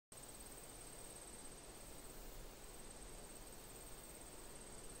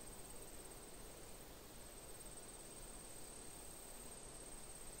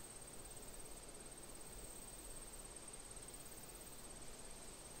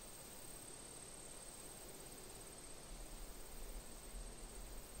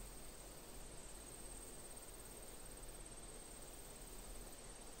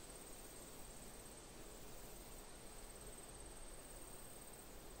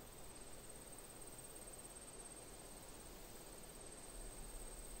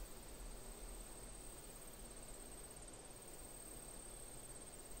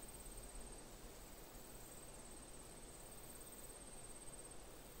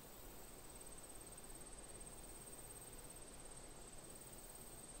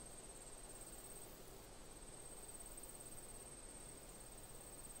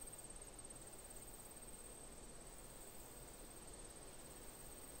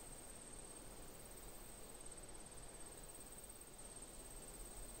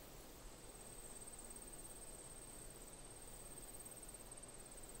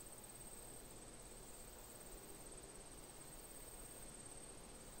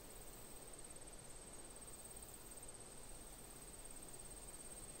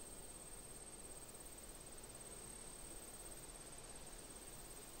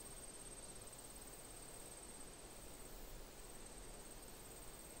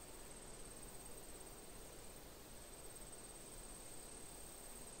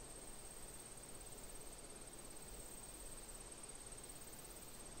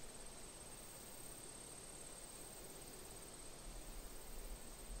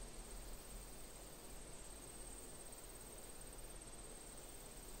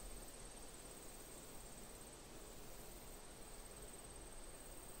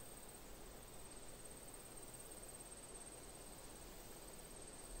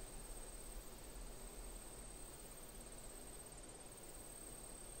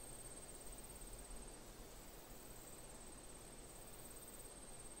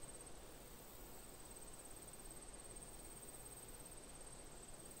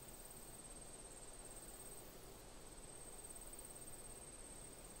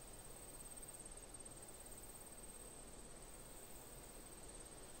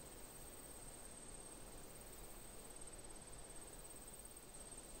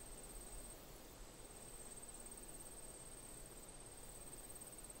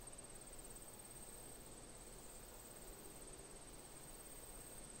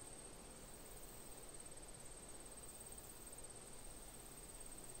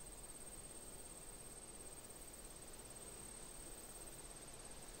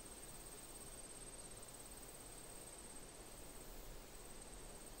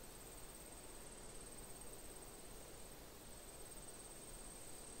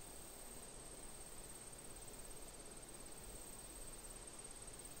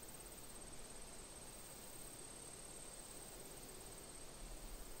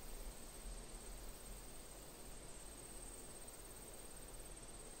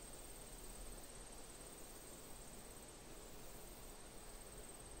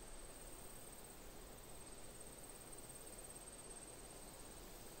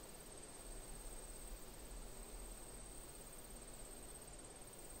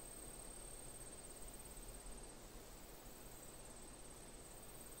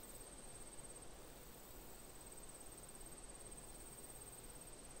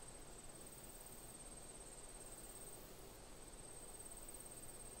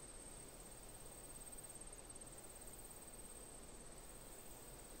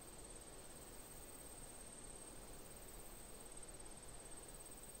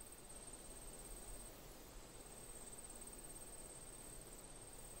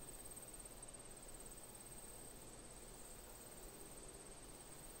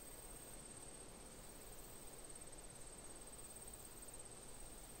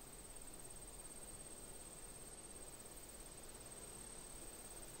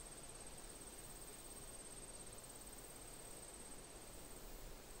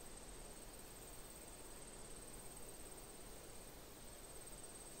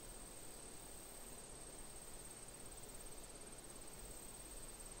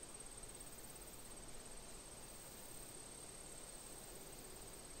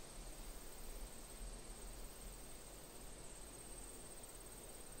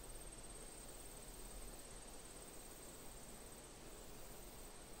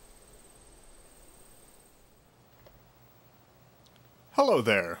Hello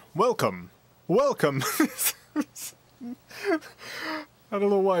there. Welcome. Welcome. I don't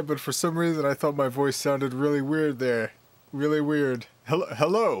know why, but for some reason I thought my voice sounded really weird there. Really weird.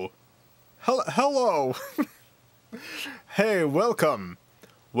 Hello. Hello. Hey, welcome.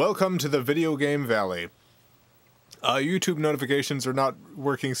 Welcome to the VideoGameValley. YouTube notifications are not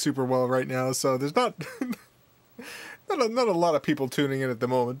working super well right now, so there's not not a lot of people tuning in at the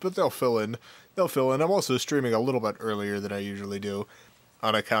moment, but they'll fill in. They'll fill in. I'm also streaming a little bit earlier than I usually do,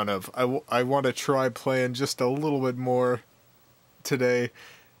 on account of I want to try playing just a little bit more today,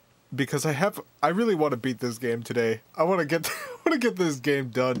 because I really want to beat this game today. I want to get this game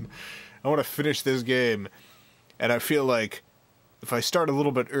done. I want to finish this game, and I feel like if I start a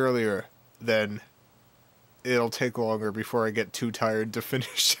little bit earlier, then it'll take longer before I get too tired to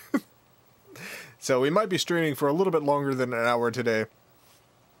finish. So we might be streaming for a little bit longer than an hour today.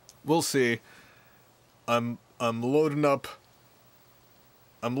 We'll see. I'm loading up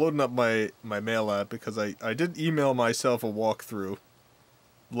my mail app because I did email myself a walkthrough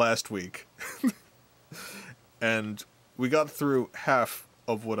last week. And we got through half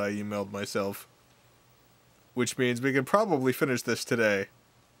of what I emailed myself, which means we can probably finish this today.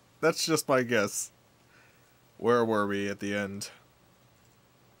 That's just my guess. Where were we at the end?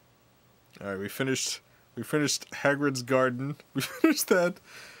 Alright, we finished Hagrid's Garden. We finished that.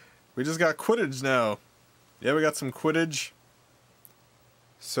 We just got Quidditch now. Yeah, we got some Quidditch.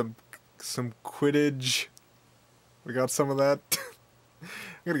 Some Quidditch. We got some of that. I'm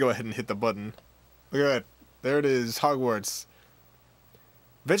gonna go ahead and hit the button. Look at that. There it is, Hogwarts.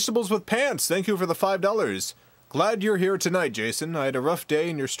 Vegetables with Pants, thank you for the $5. Glad you're here tonight, Jason. I had a rough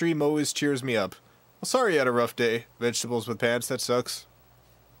day and your stream always cheers me up. Well, sorry you had a rough day, Vegetables with Pants, that sucks.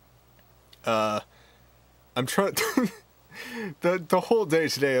 I'm trying the whole day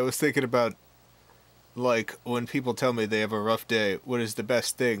today I was thinking about, like, when people tell me they have a rough day, what is the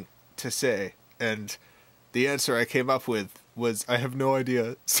best thing to say? And the answer I came up with was, I have no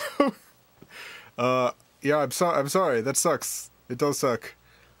idea. So, yeah, I'm sorry, that sucks. It does suck.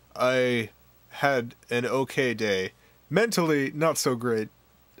 I had an okay day. Mentally, not so great.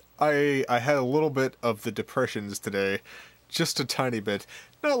 I had a little bit of the depressions today. Just a tiny bit.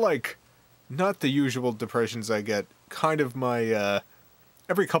 Not the usual depressions I get. Kind of my,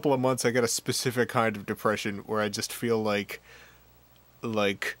 every couple of months I get a specific kind of depression where I just feel like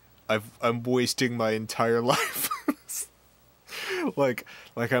I'm wasting my entire life. like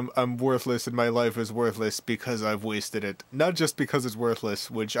I'm worthless and my life is worthless because I've wasted it. Not just because it's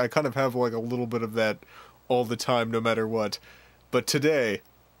worthless, which I kind of have like a little bit of that all the time no matter what. But today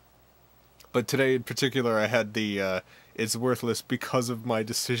in particular I had the it's worthless because of my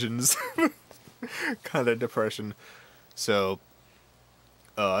decisions kind of depression. So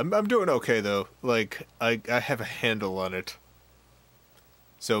I'm doing okay though. Like I have a handle on it.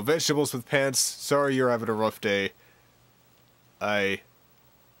 So Vegetables with Pants, sorry you're having a rough day. I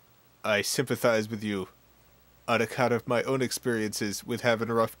sympathize with you on account of my own experiences with having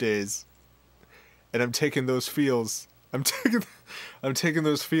rough days. And I'm taking those feels. I'm taking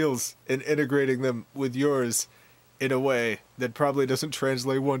those feels and integrating them with yours in a way that probably doesn't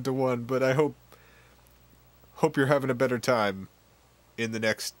translate one-to-one, but I hope you're having a better time in the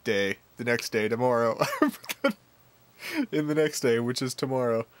next day tomorrow. In the next day, which is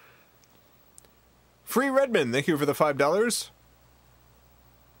tomorrow. Free Redmond, thank you for the $5.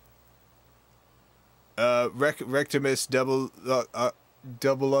 Rectimus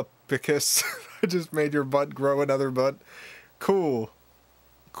double upicus. I just made your butt grow another butt. Cool.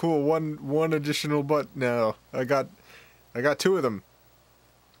 One additional butt now. I got two of them.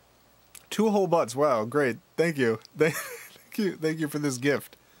 2 whole butts. Wow, great. Thank you. Thank you for this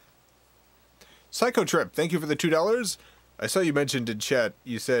gift. Psycho Trip, thank you for the $2. I saw you mentioned in chat,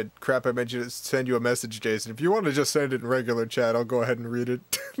 you said, crap, I meant to send you a message, Jason. If you want to just send it in regular chat, I'll go ahead and read it.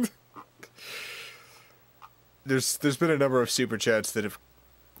 There's been a number of super chats that have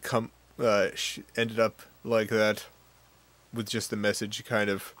come ended up like that, with just the message kind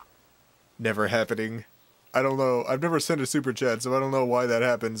of never happening. I don't know. I've never sent a super chat, so I don't know why that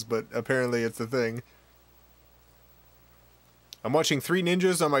happens, but apparently it's a thing. I'm watching 3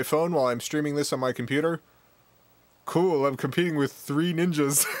 Ninjas on my phone while I'm streaming this on my computer. Cool, I'm competing with 3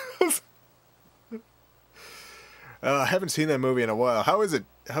 ninjas. I haven't seen that movie in a while. How is it?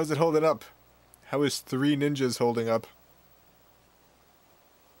 How's it holding up? How is 3 Ninjas holding up?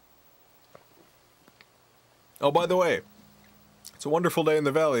 Oh, by the way, it's a wonderful day in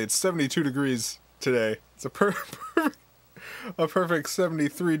the valley. It's 72 degrees today. It's a perfect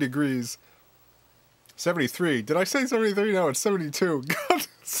 73 degrees. 73. Did I say 73? No, it's 72. God,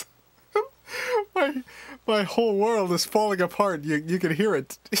 My whole world is falling apart. You can hear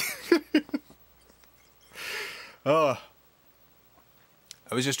it. Oh.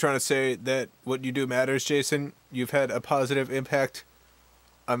 I was just trying to say that what you do matters, Jason. You've had a positive impact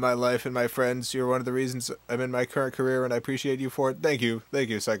on my life and my friends. You're one of the reasons I'm in my current career, and I appreciate you for it. Thank you. Thank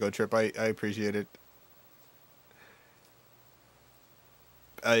you, Psycho Trip. I appreciate it.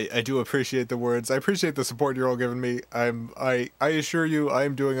 I do appreciate the words. I appreciate the support you're all giving me. I assure you I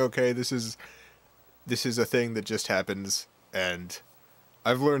am doing okay. This is a thing that just happens, and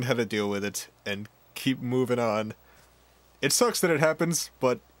I've learned how to deal with it and keep moving on. It sucks that it happens,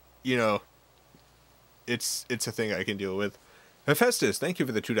 but you know, it's a thing I can deal with. Hephaestus, thank you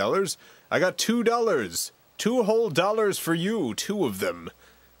for the $2. I got $2. 2 whole dollars for you, 2 of them.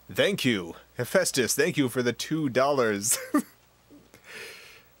 Thank you. Hephaestus, thank you for the $2.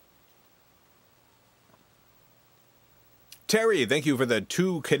 Terry, thank you for the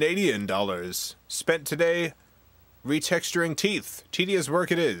 2 Canadian dollars. Spent today retexturing teeth. Tedious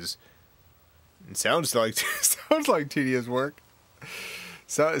work it is. It sounds like tedious work.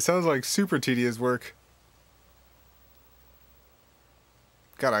 It sounds like super tedious work.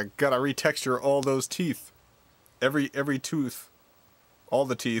 Gotta retexture all those teeth. Every tooth. All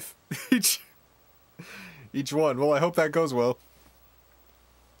the teeth. Each one. Well, I hope that goes well.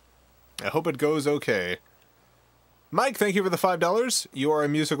 I hope it goes okay. Mike, thank you for the $5. You are a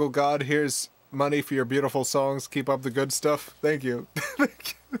musical god. Here's money for your beautiful songs. Keep up the good stuff. Thank you.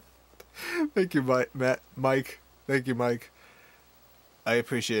 Thank you, Mike. Thank you, Mike. I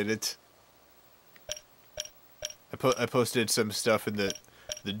appreciate it. I posted some stuff in the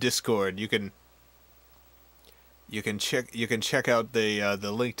Discord. You can check out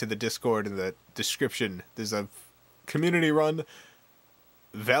the link to the Discord in the description. There's a community-run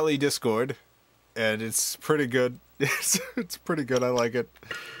Valley Discord, and it's pretty good. It's pretty good. I like it.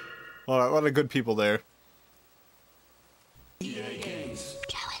 A lot of good people there.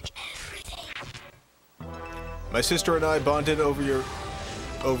 My sister and I bonded over your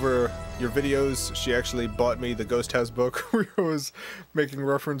videos. She actually bought me the Ghost House book where I was making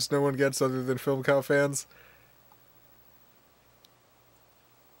reference no one gets other than FilmCow fans.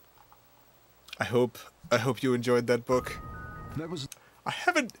 I hope you enjoyed that book. I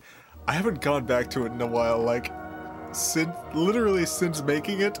haven't gone back to it in a while. Like, literally since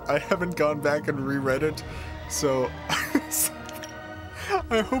making it, I haven't gone back and reread it. So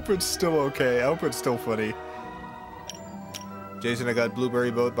I hope it's still okay. I hope it's still funny. Jason, I got Blueberry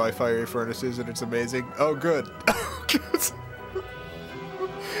Boat by Fiery Furnaces, and it's amazing. Oh, good.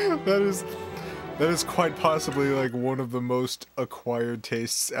 That is quite possibly like one of the most acquired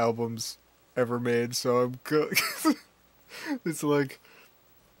tastes albums ever made. So I'm good. It's like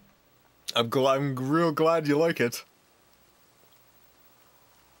I'm real glad you like it.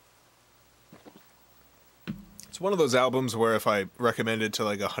 It's one of those albums where if I recommend it to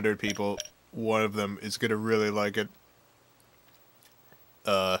like 100 people, one of them is gonna really like it.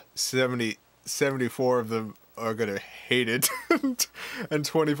 74 of them are gonna hate it, and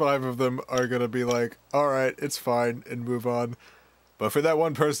 25 of them are gonna be like, alright, it's fine, and move on. But for that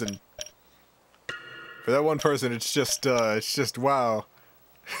one person, it's just wow.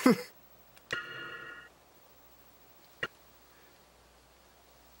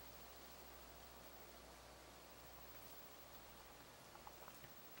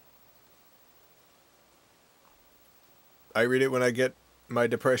 I read it when I get my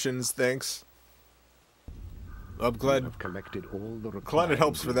depressions, thanks. I'm glad. I've collected all the glad it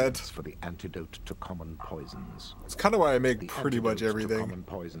helps for that. For the antidote to common poisons. It's kind of why I make pretty much everything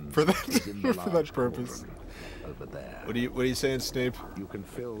for that for that purpose. Over there. What are you saying, Snape? You can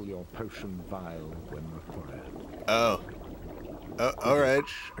fill your potion vial when required. Oh. All right.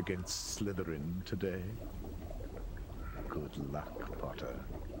 Against Slytherin today. Good luck, Potter.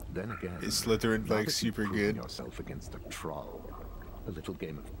 Then again, is Slytherin like super good? Yourself against a troll. A little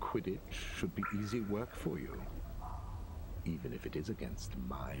game of Quidditch should be easy work for you. Even if it is against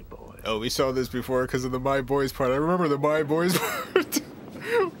my boys. Oh, we saw this before because of the my boys part. I remember the my boys part.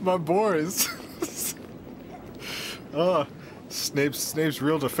 My boys. Snape's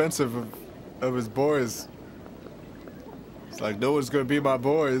real defensive of his boys. It's like, no one's gonna be my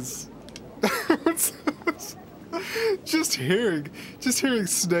boys. Just hearing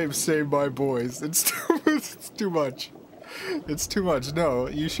Snape say my boys, it's too much. It's too much. No,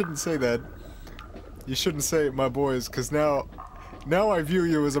 you shouldn't say that. You shouldn't say my boys, because now I view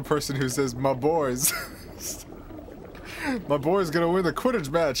you as a person who says my boys. My boys gonna win the Quidditch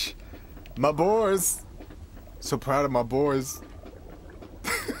match. My boys. So proud of my boys.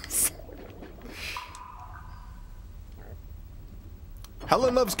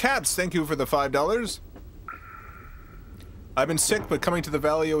 Helen loves cats. Thank you for the $5. I've been sick, but coming to the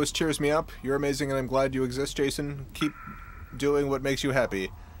valley always cheers me up. You're amazing, and I'm glad you exist, Jason. Keep doing what makes you happy.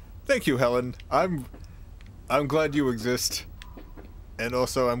 Thank you, Helen. I'm glad you exist, and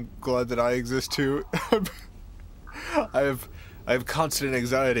also I'm glad that I exist too. I have constant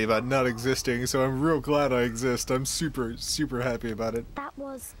anxiety about not existing, so I'm real glad I exist. I'm super happy about it. That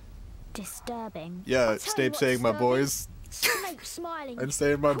was disturbing. Yeah, Snape saying my boys. Snape smiling. And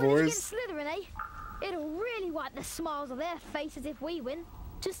saying my boys. Slytherin, eh? It'll really wipe the smiles off their faces if we win.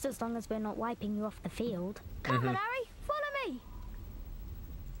 Just as long as we're not wiping you off the field. Come on, Harry, follow me.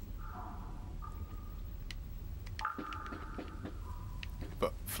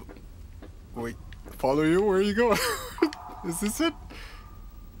 But wait, follow you? Where are you going? Is this it?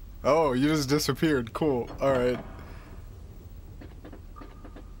 Oh, you just disappeared. Cool. All right.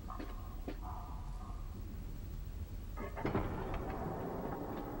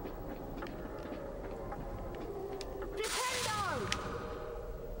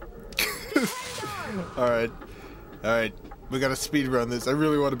 Alright. Alright. We gotta speedrun this. I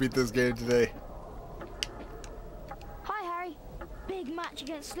really want to beat this game today. Hi, Harry. Big match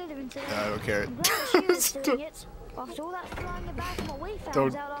against Slytherin today. I don't care. I'm glad you were doing it. After all that flying about and what we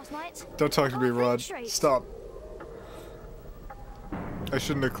found out last night. Don't talk to me, Rod. Stop. I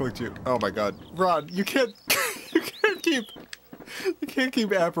shouldn't have clicked you. Oh my god. Rod, you can't you can't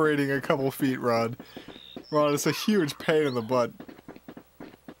keep apparating a couple feet, Rod. Rod, it's a huge pain in the butt.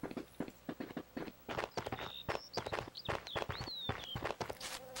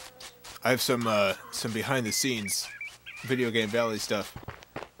 I have some behind the scenes VideoGameValley stuff.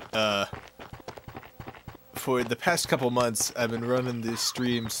 For the past couple months, I've been running these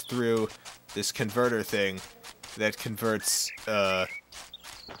streams through this converter thing that converts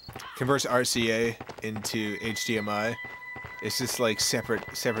RCA into HDMI. It's just like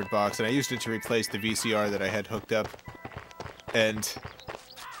separate box, and I used it to replace the VCR that I had hooked up. And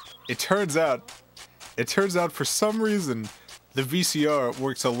it turns out for some reason the VCR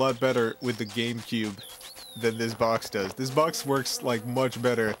works a lot better with the GameCube than this box does. This box works like much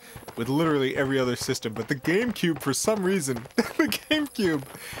better with literally every other system, but the GameCube, for some reason, the GameCube,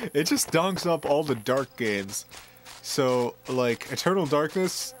 it just donks up all the dark games. So, like, Eternal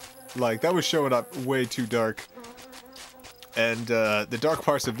Darkness, like, that was showing up way too dark. And, the dark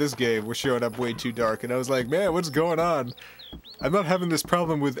parts of this game were showing up way too dark, and I was like, man, what's going on? I'm not having this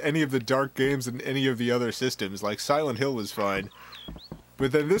problem with any of the dark games in any of the other systems. Like, Silent Hill was fine.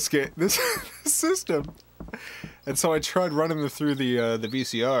 But then this game, this system... And so I tried running them through the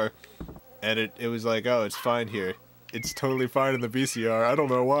VCR, and it was like, oh, it's fine here. It's totally fine in the VCR. I don't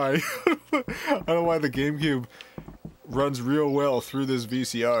know why. I don't know why the GameCube runs real well through this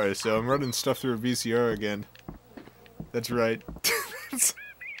VCR, so I'm running stuff through a VCR again. That's right.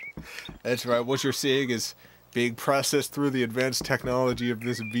 That's right. What you're seeing is being processed through the advanced technology of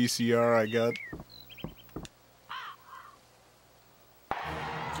this VCR I got.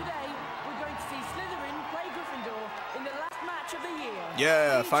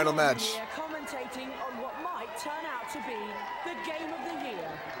 Yeah, final match. Commentating on what might turn out to be the game of the year.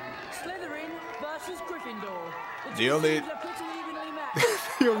 Slytherin versus Gryffindor. The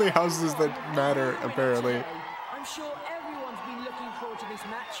only houses that matter, apparently. I'm sure everyone's been looking forward to this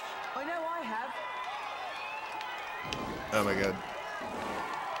match. I know I have. Oh my god.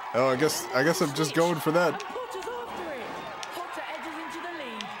 Oh, I guess I'm just going for that. Potter's after it. Potter edges into the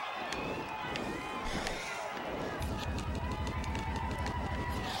lead.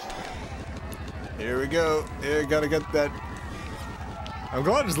 Here we go. Yeah, gotta get that. I'm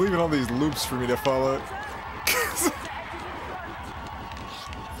glad it's leaving all these loops for me to follow.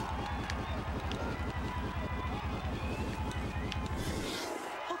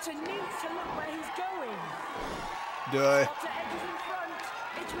 Potter needs to look where he's going. Do I? Potter edges in front.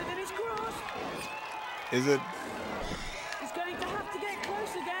 It's within his grasp. Is it? He's going to have to get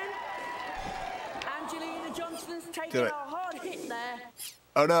close again. Angelina Johnson's taking a hard hit there.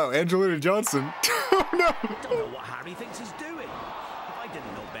 Oh no, Angelina Johnson. Oh no! I don't know what Harry thinks he's doing. If I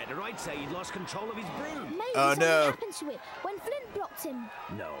didn't know better, I'd say he'd lost control of his broom. Maybe Oh, something no. happened to it when Flint blocked him.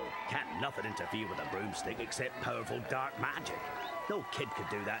 No, can't nothing interfere with a broomstick except powerful dark magic. No kid could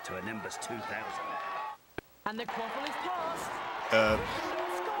do that to a Nimbus 2000. And the quaffle is passed. Uh,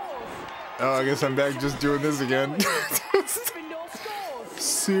 Scores. oh, I guess I'm back just doing this again. Gryffindor scores.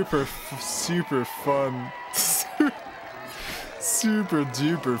 super fun. Super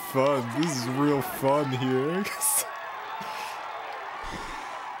duper fun. This is real fun here.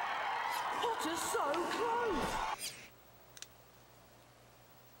 Potter's so close.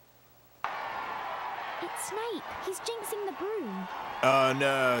 It's Snape. He's jinxing the broom. Oh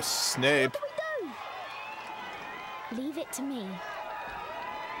no, Snape. What do we do? Leave it to me.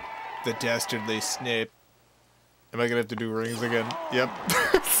 The dastardly Snape. Am I gonna have to do rings again? Yep.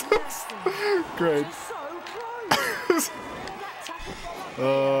 Great. So close. That tackle from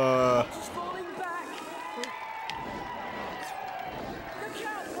up Potter's falling back. Look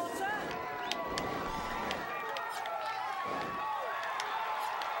out, Potter.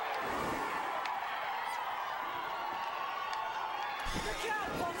 Look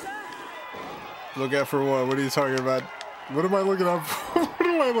out, Potter. Look out for what? What are you talking about? What am I looking out for? What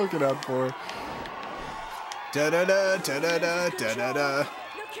am I looking out for? Da da da da da da da da da. Look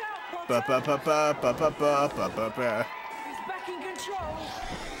out, Ba Potter. ba ba ba ba ba ba ba ba ba. He's back in control.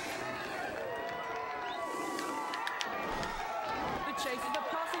 The chasers are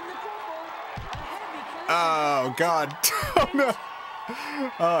passing the quaffle. A heavy collision. Oh God! Oh no!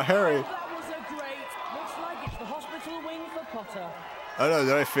 Oh Harry! That was a great. Looks like it's the hospital wing for Potter. Oh no!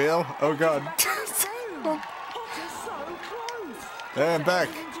 Did I fail? Oh God! Potter's so close. Hey, I'm back.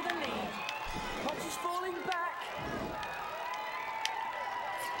 Into the lead. Potter's falling back.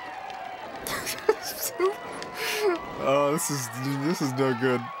 Oh, this is no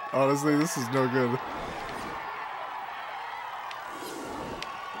good. Honestly, this is no good.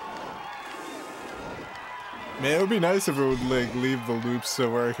 Man, it would be nice if it would like leave the loops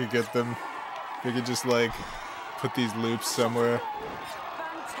somewhere I could get them. We could just like put these loops somewhere.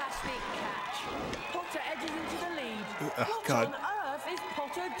 Fantastic catch. Potter edges into the lead. Oh, What God. on earth is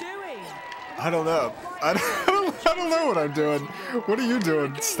Potter doing? I don't know. I don't know what I'm doing. What are you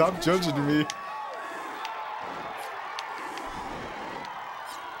doing? Stop judging me.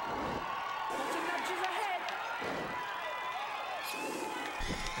 Potter nudges ahead.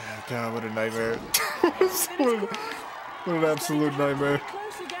 Oh, God, what a nightmare. what an absolute nightmare.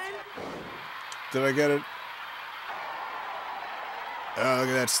 Close again. Did I get it? Oh, look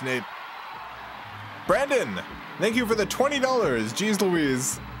at that Snape. Brandon! Thank you for the $20. Jeez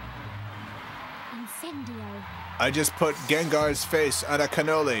Louise. Incendio. I just put Gengar's face on a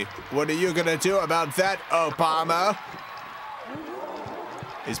cannoli. What are you gonna do about that, Obama?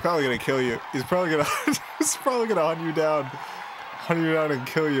 He's probably gonna kill you. He's probably gonna he's probably gonna hunt you down. Hunt you down and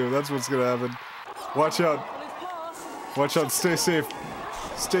kill you. That's what's gonna happen. Watch out. Ball is passed. Watch out. Stay safe.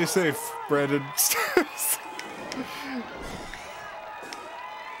 Stay safe, Brandon.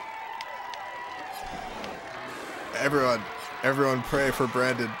 Everyone pray for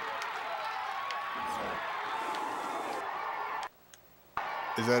Brandon.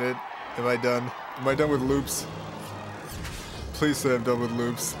 Is that it? Am I done? Am I done with loops? Please say I'm done with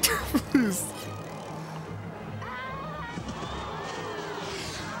loops. Please.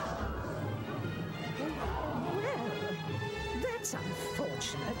 That's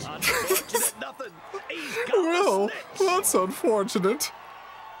unfortunate. Unfortunate nothing. He's got Well, the snips. that's unfortunate.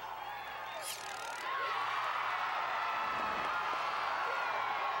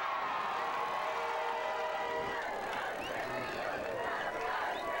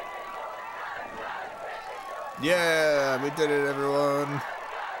 Yeah, we did it, everyone.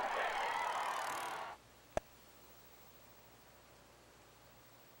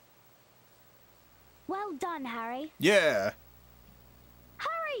 Well done, Harry. Yeah.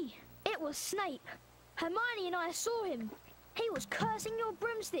 Harry! It was Snape. Hermione and I saw him. He was cursing your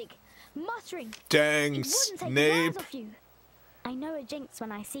broomstick, muttering. Dang, He wouldn't take his eyes Snape. off you. I know a jinx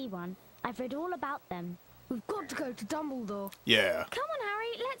when I see one. I've read all about them. We've got to go to Dumbledore. Yeah. Come on,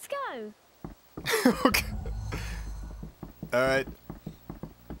 Harry, let's go. Okay. Alright.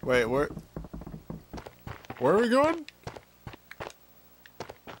 Wait, where are we going?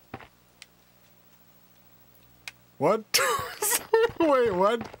 What? Wait,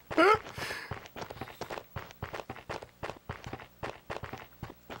 what?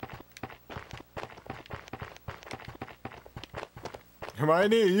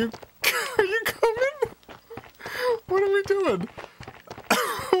 Hermione, are you coming? What are we doing?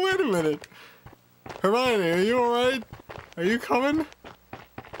 Wait a minute. Hermione, are you alright? Are you coming?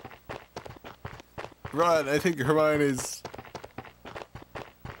 Ron, I think Hermione's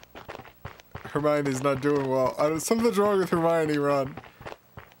not doing well. Something's wrong with Hermione, Ron.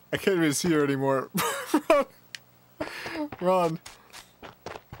 I can't even see her anymore. Ron.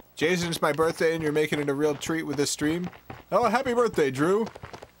 Jason, it's my birthday and you're making it a real treat with this stream. Oh, happy birthday, Drew.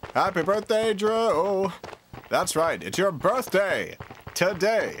 Happy birthday, Drew. That's right, it's your birthday.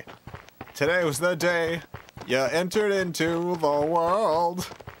 Today. Today was the day you entered into the world.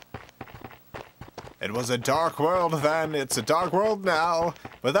 It was a dark world then, it's a dark world now,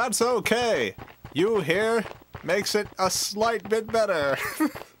 but that's okay. You here makes it a slight bit better.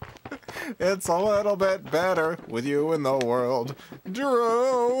 It's a little bit better with you in the world.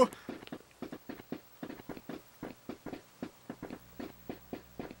 Drew!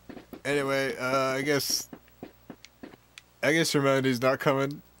 Anyway, I guess Hermione's not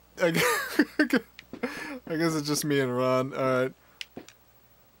coming. I guess it's just me and Ron. Alright.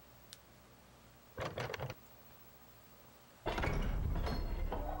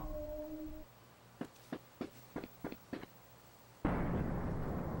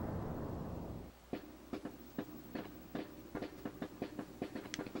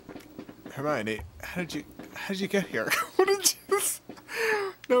 Hermione, how did you get here? What did you...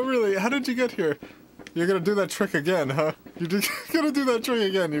 No, really, how did you get here? You're gonna do that trick again, huh? You're gonna do that trick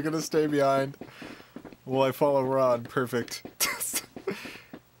again. You're gonna stay behind. Will I follow Ron? Perfect.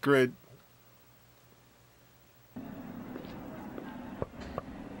 Great.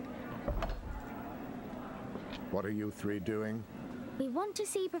 What are you three doing? We want to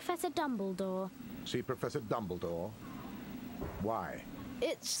see Professor Dumbledore. See Professor Dumbledore? Why?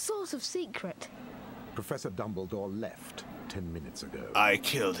 It's sort of secret. Professor Dumbledore left 10 minutes ago. I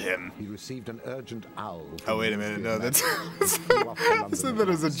killed him. He received an urgent owl. Oh, wait a minute. No, that's... I said that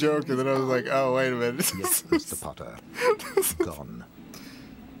as a joke, and then I was like, oh, wait a minute. Yes, Mr. Potter. Gone.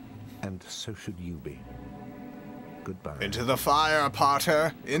 And so should you be. Goodbye. Into the fire,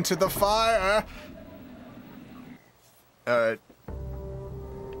 Potter! Into the fire! Alright.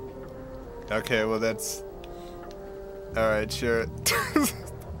 Okay, well that's... Alright, sure.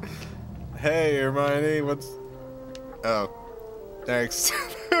 Hey, Hermione, what's... Oh. Thanks.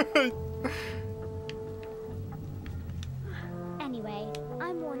 Anyway,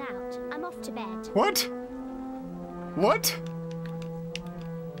 I'm worn out. I'm off to bed. What? What?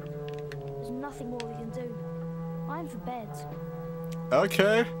 There's nothing more we can do. I'm for bed.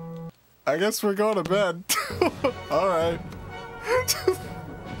 Okay. I guess we're going to bed. Alright.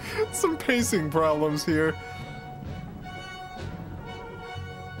 Some pacing problems here.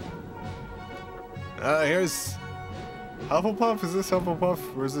 Here's... Hufflepuff? Is this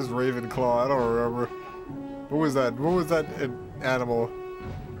Hufflepuff? Or is this Ravenclaw? I don't remember. What was that? What was that animal?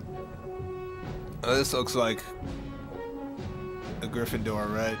 Oh, this looks like a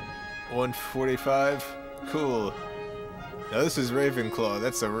Gryffindor, right? 145? Cool. Now this is Ravenclaw.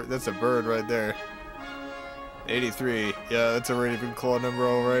 That's a bird right there. 83. Yeah, that's a Ravenclaw number,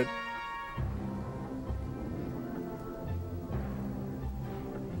 all right.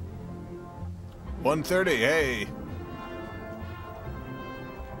 $130. Hey.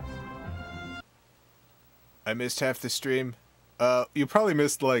 I missed half the stream. You probably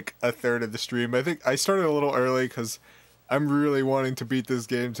missed like a third of the stream. I think I started a little early because I'm really wanting to beat this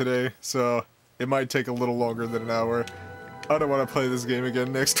game today, so it might take a little longer than an hour. I don't want to play this game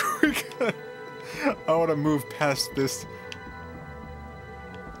again next week. I want to move past this.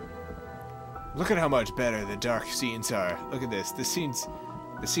 Look at how much better the dark scenes are. Look at this. This scene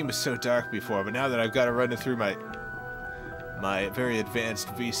was so dark before, but now that I've got to run it through my very advanced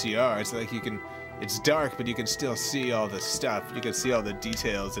VCR, it's like you can... It's dark, but you can still see all the stuff. You can see all the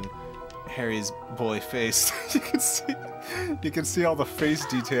details and Harry's boy face. You can see all the face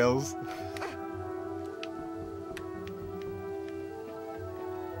details.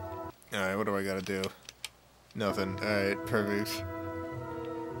 Alright, what do I gotta do? Nothing. Alright, perfect.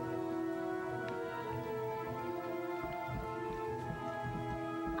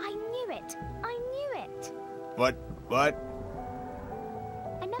 I knew it! I knew it! What? What?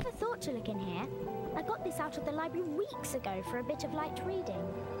 I never thought to look in here. I got this out of the library weeks ago for a bit of light reading.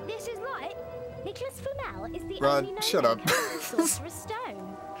 This is light? Nicholas Flamel is the Ron, only known shut up. maker of the Sorcerer's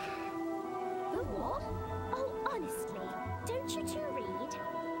Stone. The what? Oh, honestly, don't you two read?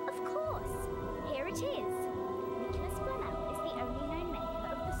 Of course. Here it is. Nicholas Flamel is the only known maker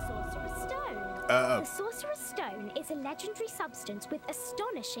of the Sorcerer's Stone. The Sorcerer's Stone is a legendary substance with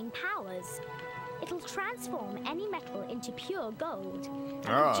astonishing powers. It'll transform any metal into pure gold and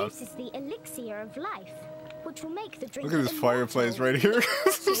produces the elixir of life, which will make the drink. Look at this fireplace right here.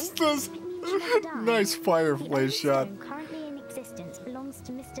 This nice fireplace shot. The currently in existence belongs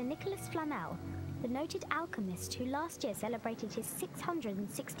to Mr. Nicholas Flamel, the noted alchemist who last year celebrated his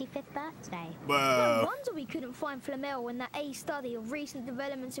 665th birthday. Wow. No wonder we couldn't find Flamel in that A study of recent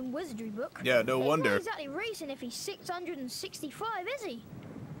developments in wizardry book. Yeah, no wonder. It's not exactly recent if he's 665, is he?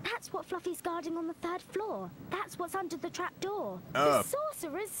 That's what Fluffy's guarding on the 3rd floor. That's what's under the trap door. The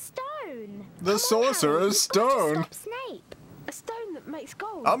Sorcerer's Stone. The Sorcerer's Stone. Stop Snape. A stone that makes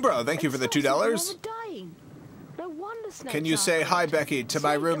gold. Umbra, thank you for the $2. No wonder Snape's Can you say hi, Becky, to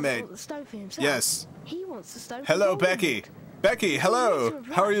my roommate? Yes. He wants the stone. Hello, Becky. Becky, hello.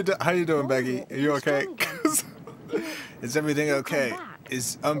 How are you? How you doing, Becky? Are you okay? Is everything okay?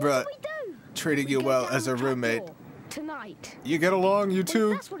 Is Umbra treating you well as a roommate? Tonight. You get along, you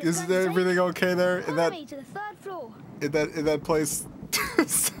two? Is everything okay there in that to the 3rd floor. in that place?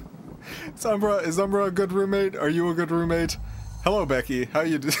 Is Umbra a good roommate? Are you a good roommate? Hello, Becky. How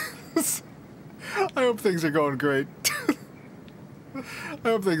you doing? I hope things are going great. I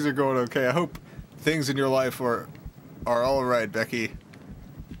hope things are going okay. I hope things in your life are all right, Becky.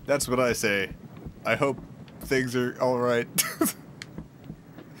 That's what I say. I hope things are all right.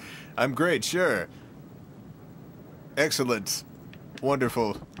 I'm great, sure. Excellent.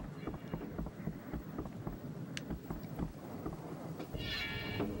 Wonderful.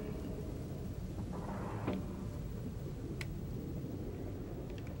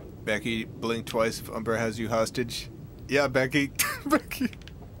 Becky, blink twice if Umber has you hostage. Yeah, Becky. Becky.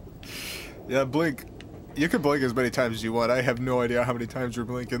 Yeah, blink. You can blink as many times as you want. I have no idea how many times you're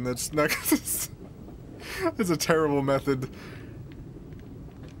blinking. That's not... That's a terrible method.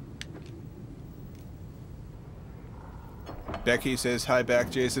 Becky says, hi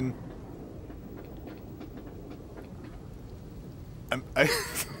back, Jason.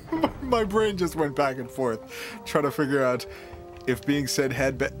 My brain just went back and forth, trying to figure out if being said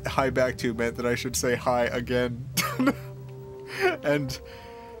hi back to meant that I should say hi again. And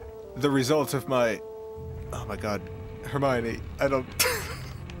the result of my... Oh my god, Hermione, I don't...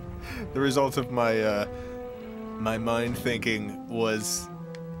 The result of my, my mind thinking was...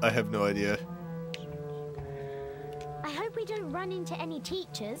 I have no idea. I hope we don't run into any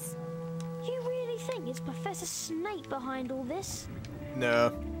teachers. You really think it's Professor Snape behind all this?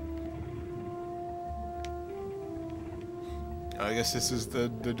 No. I guess this is the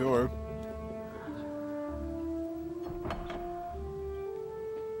door.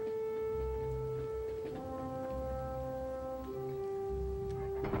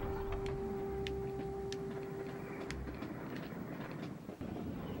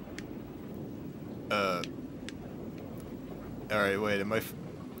 Alright, wait,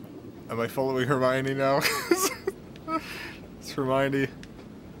 am I following Hermione now? Is Hermione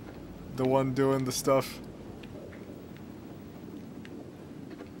the one doing the stuff?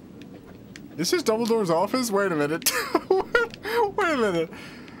 This is Dumbledore's office? Wait a minute. Wait a minute.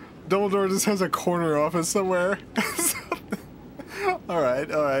 Dumbledore just has a corner office somewhere.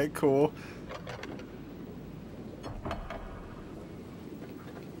 Alright, cool.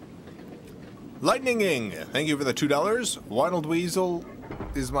 Lightninging! Thank you for the $2. Wild Weasel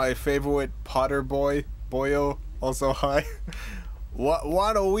is my favorite Potter boy. Boyo. Also, hi.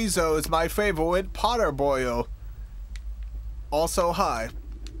 Waddle Weasel is my favorite Potter boyo. Also, hi.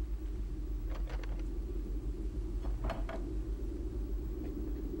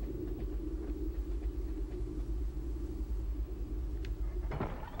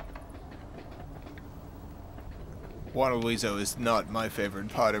 Waddle Weasel is not my favorite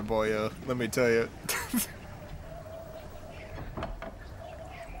Potter boyo, let me tell you.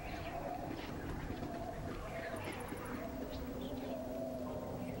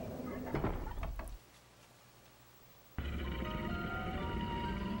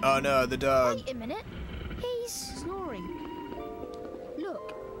 Oh no, the dog. Wait a minute. He's snoring.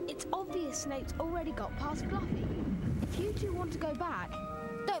 Look, it's obvious Snape's already got past Fluffy. If you two want to go back...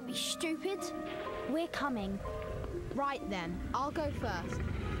 Don't be stupid. We're coming. Right then, I'll go first.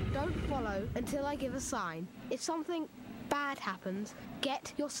 Don't follow until I give a sign. If something bad happens,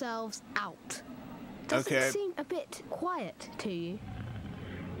 get yourselves out. Does it seem a bit quiet to you?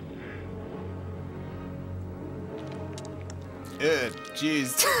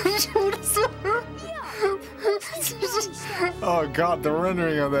 Jeez. Oh god, the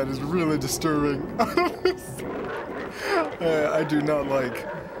rendering on that is really disturbing. I do not like.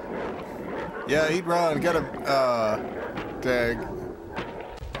 Yeah, eat Ron, get him. Dang.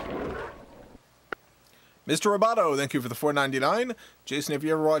 Mr. Roboto, thank you for the $4.99. Jason, have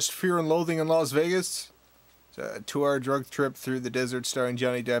you ever watched Fear and Loathing in Las Vegas? It's a 2-hour drug trip through the desert starring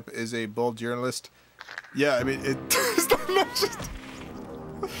Johnny Depp as a bold journalist. Yeah, I mean, it's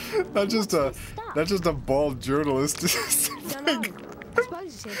not just a bald journalist. It's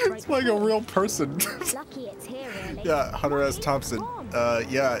like a real person. Lucky it's here, really. Yeah, Hunter S. Thompson.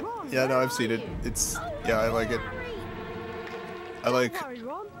 Yeah, no, I've seen it. It's, yeah, I like it. I like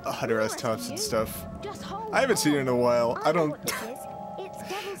Hunter S. Thompson stuff. I haven't seen it in a while. I don't...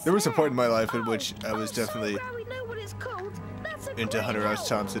 There was a point in my life in which I was definitely into Hunter S.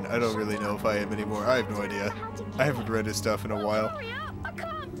 Thompson. I don't really know if I am anymore. I have no idea. I haven't read his stuff in a while. I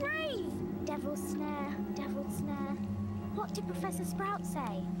can't breathe. Devil's snare, devil's snare. What did Professor Sprout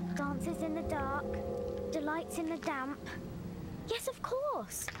say? Dances in the dark, delights in the damp. Yes, of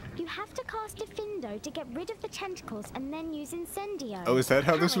course. You have to cast Diffindo to get rid of the tentacles and then use Incendio. Oh, is that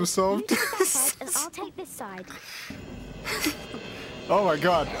how this was solved? You take that side and I'll take this side. Oh my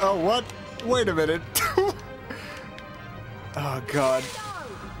god. Oh, what? Wait a minute. Oh god.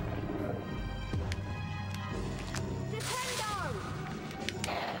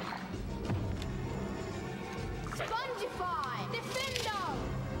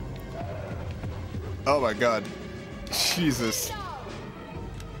 Oh my god. Jesus.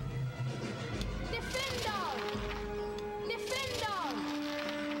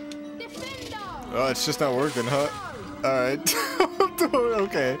 Oh, it's just not working, huh? Alright.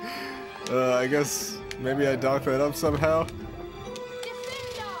 Okay. I guess maybe I dock that up somehow.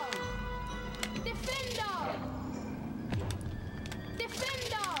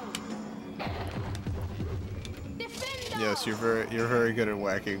 Yes, you're very good at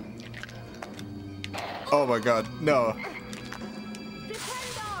whacking. Oh my god, no.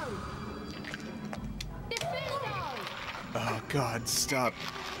 Oh god, stop.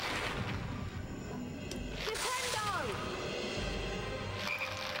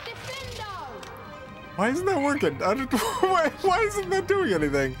 Why isn't that working? I don't. Why isn't that doing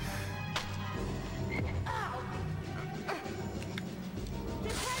anything?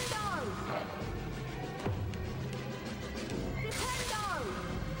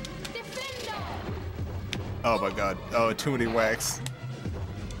 Oh my god. Oh, too many whacks.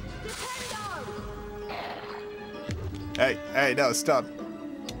 Hey, no, stop.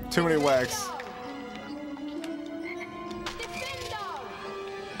 Too many whacks.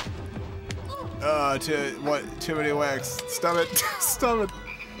 Too many whacks. Stop it. Stop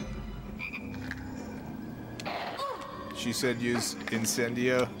it. She said use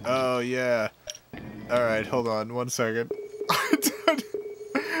Incendio. Oh, yeah. Alright, hold on 1 second.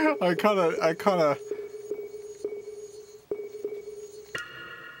 I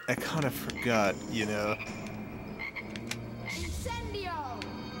kinda forgot, you know.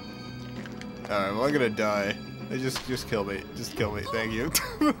 Alright, well, I'm gonna die. Just kill me. Just kill me. Thank you.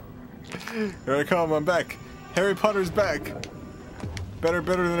 Here I come. I'm back. Harry Potter's back. Better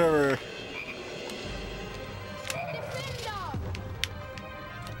than ever.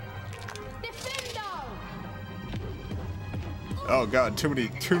 Oh god, too many.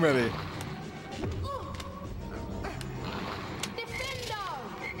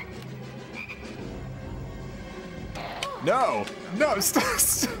 No,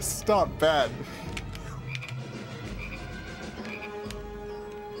 stop, bad.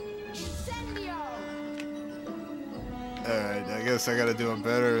 Alright, I guess I gotta do a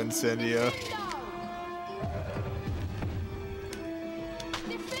better Incendio.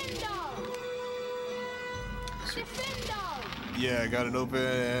 Yeah, I got it open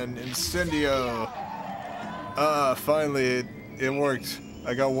and Incendio. Finally it worked.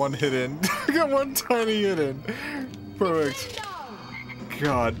 I got one hit in. I got one tiny hit in. Perfect.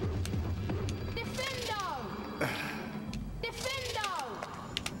 God.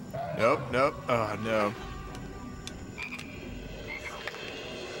 Nope. Oh no.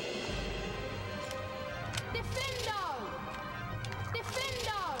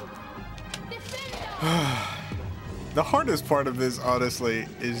 The hardest part of this, honestly,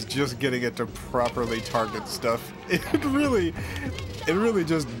 is just getting it to properly target stuff. It really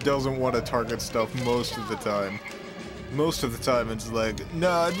just doesn't want to target stuff most of the time. Most of the time, it's like,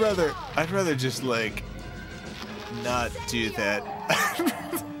 no, I'd rather just like not do that.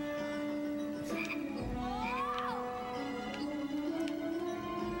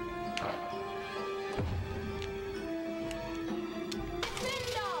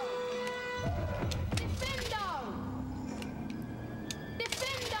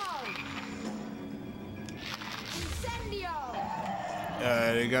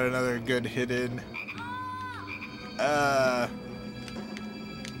 I got another good hit in.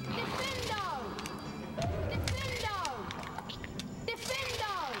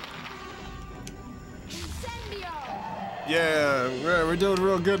 Yeah, we're doing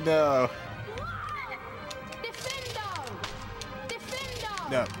real good now.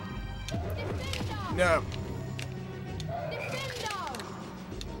 No. No.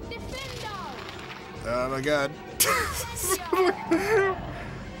 Oh my god.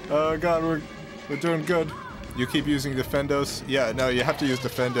 Oh god, we're doing good. You keep using Defendos? Yeah, no, you have to use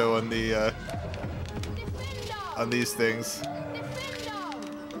Defendo on the on these things.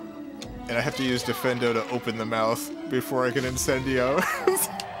 And I have to use Defendo to open the mouth before I can Incendio.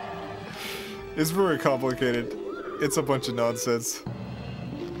 It's very complicated. It's a bunch of nonsense.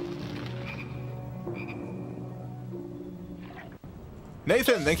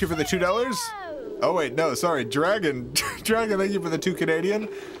 Nathan, thank you for the $2. Oh wait, no, sorry, Dragon. Dragon, thank you for the 2 Canadian.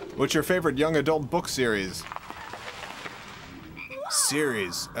 What's your favorite young adult book series?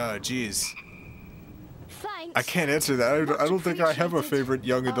 Series? Oh, jeez. I can't answer that. I don't think I have a favorite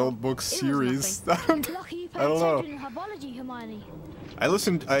young adult book series. I don't know. I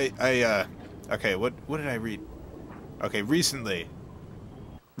listened. Okay. What did I read? Okay, recently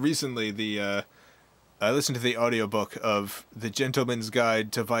the I listened to the audiobook of The Gentleman's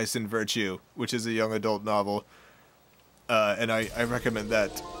Guide to Vice and Virtue, which is a young adult novel. And I recommend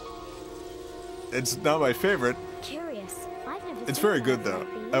that. It's not my favorite. Curious. I've never It's seen very birds good, though.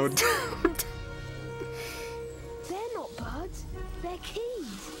 like I would... They're not birds, they're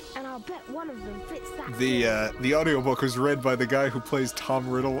keys. And I'll bet one of them fits that. The audiobook was read by the guy who plays Tom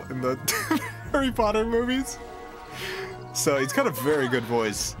Riddle in the Harry Potter movies. So he's got a very good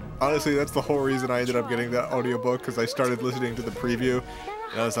voice. Honestly, that's the whole reason I ended up getting that audiobook, because I started listening to the preview.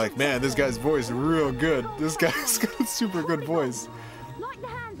 And I was like, man, this guy's voice is real good. This guy's got a super good voice. Like the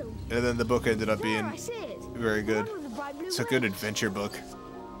handle. And then the book ended up There, being I see it. very good. One with the bright blue It's a good wings. adventure book.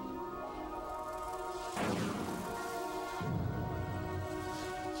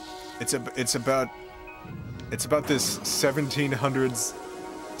 It's about this 1700s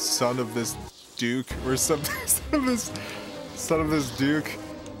son of this duke or something, son of this duke,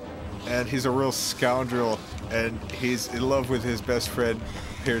 and he's a real scoundrel, and he's in love with his best friend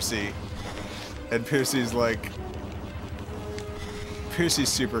Percy, and Percy's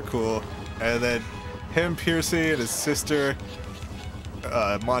super cool, and then him, Percy, and his sister,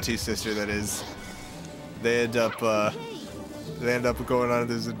 Monty's sister, that is, they end up going on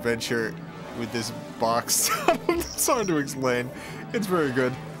this adventure with this box. It's hard to explain. It's very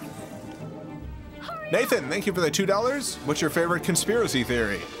good. Nathan, thank you for the $2. What's your favorite conspiracy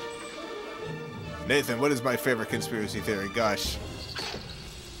theory? Nathan, what is my favorite conspiracy theory? Gosh.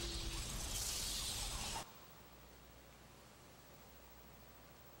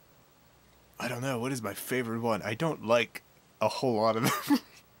 I don't know. What is my favorite one? I don't like a whole lot of them.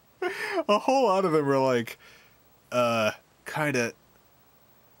 A whole lot of them are like, kind of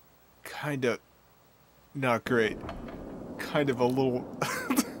not great. Kind of a little.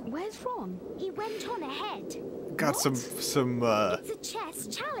 Where's Ron? He went on ahead. Got What? some It's a chess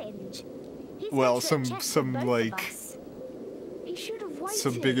challenge. He's well, better at chess some than both of like us. He should have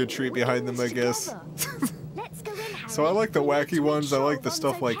some waited. bigotry We're behind in them, I this guess. together. Let's go in, Harry. So I like the We need wacky to make ones. I sure like the Ron's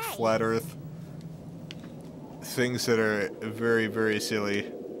stuff like okay. Flat Earth. Things that are very, very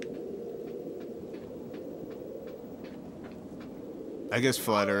silly. I guess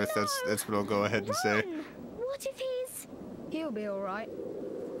Flat Earth, that's what I'll go ahead and say. Ron, what if he's... He'll be alright.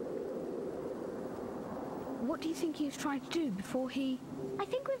 What do you think he was trying to do before he... I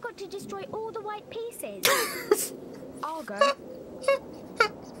think we've got to destroy all the white pieces. I'll go. Be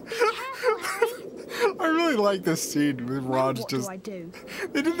careful, Harry. I really like this scene with Now Ron's what just. do I do?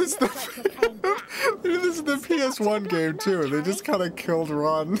 They did this. Looks like you're playing back. They did this in the PS1 game too. They just kind of killed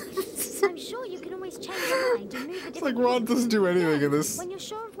Ron. I'm sure you can always change your mind and move a It's like different Ron piece. doesn't do anything in Then, this. When you're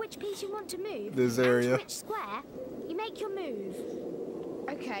sure of which piece you want to move, This and area. which square, you make your move.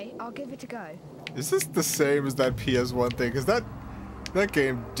 Okay, I'll give it a go. Is this the same as that PS1 thing? Because that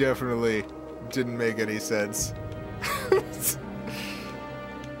game definitely didn't make any sense.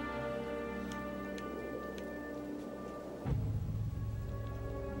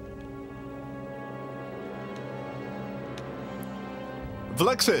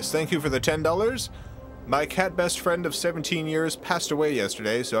 Vlexus, thank you for the $10. My cat best friend of 17 years passed away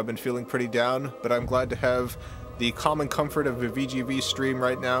yesterday, so I've been feeling pretty down, but I'm glad to have the common comfort of a VGV stream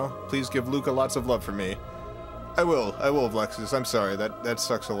right now. Please give Luca lots of love for me. I will, Vlexus. I'm sorry, that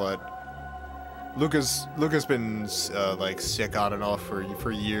sucks a lot. Luca's been like sick on and off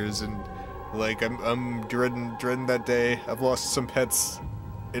for years, and like I'm dreading that day. I've lost some pets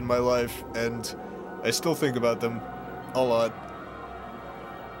in my life, and I still think about them a lot.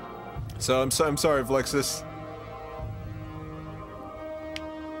 So I'm sorry, Vlexus.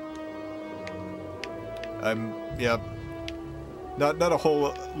 Yeah. Not a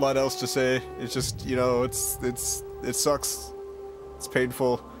whole lot else to say. It's just, you know, it sucks. It's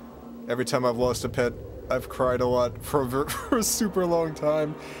painful. Every time I've lost a pet, I've cried a lot for a super long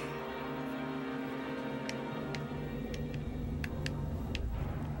time.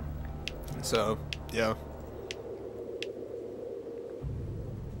 So, yeah.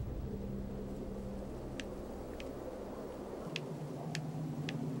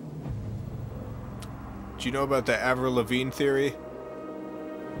 Do you know about the Avril Lavigne theory?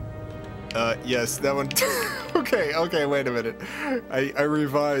 Yes, that one. Okay, wait a minute. I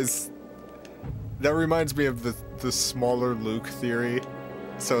revised. That reminds me of the smaller Luke theory.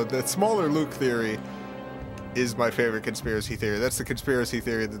 So the smaller Luke theory is my favorite conspiracy theory. That's the conspiracy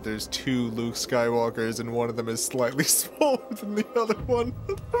theory that there's two Luke Skywalkers and one of them is slightly smaller than the other one.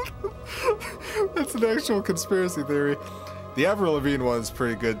 That's an actual conspiracy theory. The Avril Lavigne one's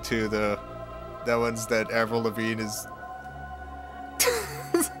pretty good too, though. That one's that Avril Lavigne is...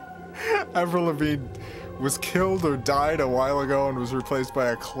 Avril Lavigne was killed or died a while ago and was replaced by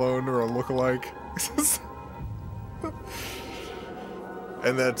a clone or a lookalike.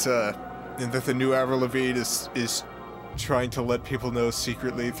 And that the new Avril Lavigne is trying to let people know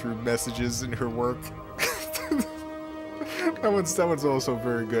secretly through messages in her work. that one's also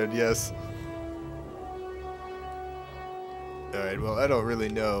very good, yes. Alright, well, I don't really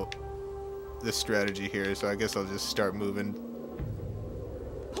know the strategy here, so I guess I'll just start moving.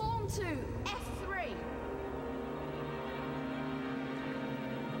 Pawn to F3.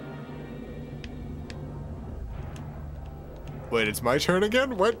 Wait, it's my turn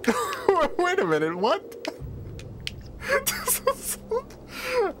again? What? Wait a minute, what?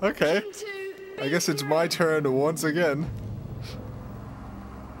 Okay. I guess it's my turn once again.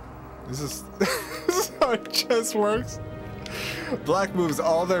 This is how chess works. Black moves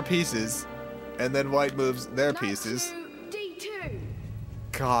all their pieces, and then white moves their pieces. D2.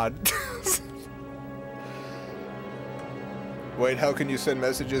 God. Wait, how can you send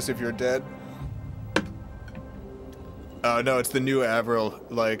messages if you're dead? Oh no, it's the new Avril.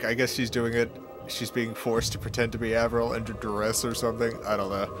 Like, I guess she's doing it. She's being forced to pretend to be Avril under duress or something. I don't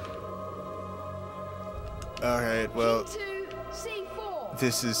know. Alright, well. C4.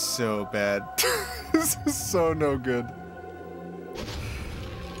 This is so bad. This is so no good.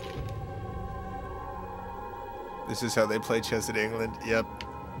 This is how they play chess in England. Yep.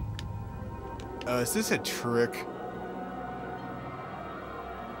 Is this a trick?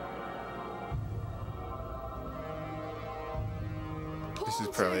 This is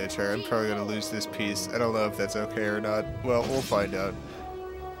probably a turn. I'm probably gonna lose this piece. I don't know if that's okay or not. Well, we'll find out.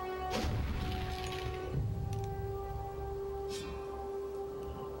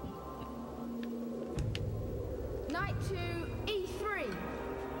 Knight to E3.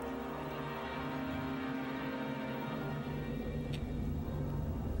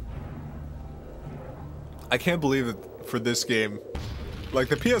 I can't believe that for this game, like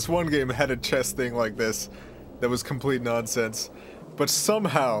the PS1 game had a chess thing like this that was complete nonsense, but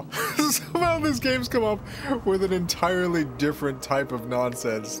somehow this game's come up with an entirely different type of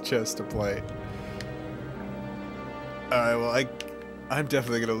nonsense chess to play. Alright, well I'm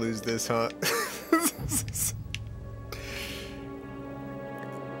definitely gonna lose this, huh?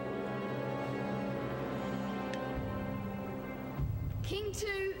 King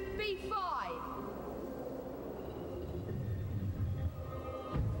to B5.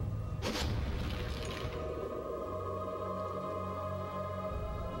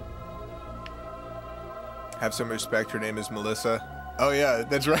 Have some respect. Her name is Melissa. Oh yeah,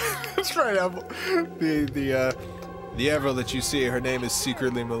 that's right. That's right. The Avril that you see, her name is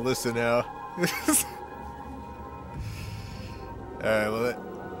secretly Melissa now. All right. Well,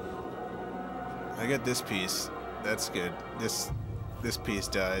 I get this piece. That's good. This piece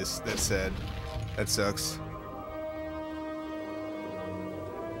dies. That's sad. That sucks.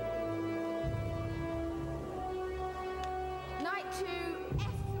 Knight to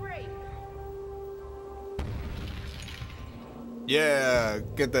F3. Yeah,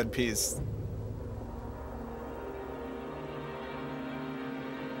 get that piece.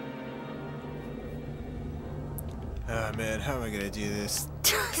 Oh man, how am I gonna do this?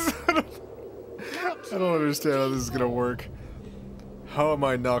 I don't understand how this is gonna work. How am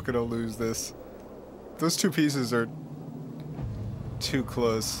I not gonna lose this? Those two pieces are too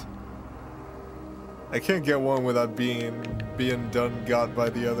close. I can't get one without being got by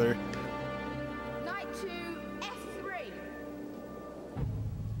the other. Knight to F3.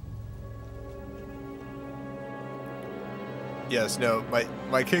 Yes, no,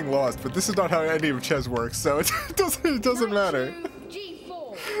 my king lost, but this is not how any of chess works, so it doesn't matter. Knight to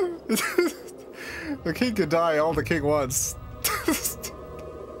G4. The king can die all the king wants.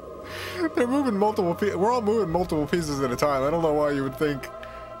 They're moving multiple pieces. We're all moving multiple pieces at a time. I don't know why you would think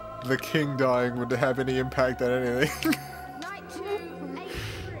the king dying would have any impact on anything. Knight to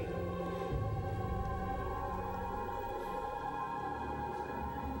A3.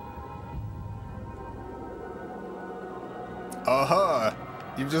 Aha!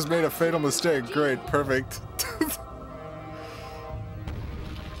 You've just made a fatal mistake. Great, perfect.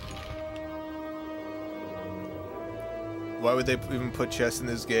 Why would they even put chess in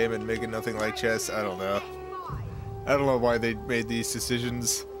this game and make it nothing like chess? I don't know. I don't know why they made these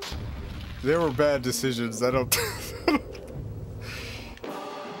decisions. They were bad decisions. I don't...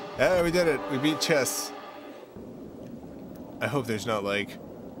 Hey, we did it. We beat chess. I hope there's not, like,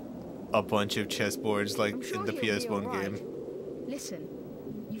 a bunch of chessboards like I'm sure in the he'll be PS1 all right. game. Listen,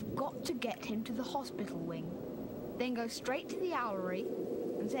 you've got to get him to the hospital wing, then go straight to the owlery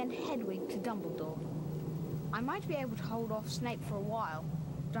and send Hedwig to Dumbledore. I might be able to hold off Snape for a while,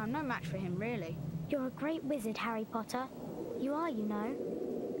 but I'm no match for him, really. You're a great wizard, Harry Potter. You are, you know.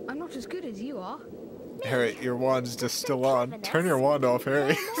 I'm not as good as you are. Harry, your wand's just still on. Turn your wand off,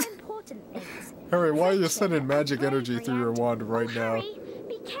 Harry. Harry, why are you sending magic energy through your wand right now?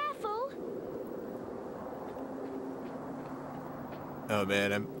 Be careful. Oh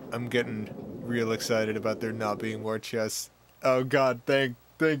man, I'm getting real excited about there not being more chests. Oh god, thank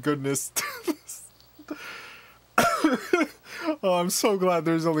goodness. Oh, I'm so glad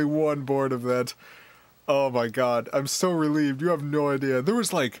there's only one board of that. Oh my god, I'm so relieved. You have no idea. There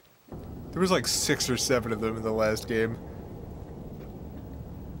was like 6 or 7 of them in the last game.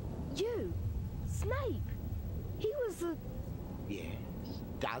 You, Snape. He was the... Yes,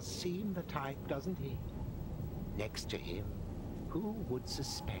 does seem the type, doesn't he? Next to him, who would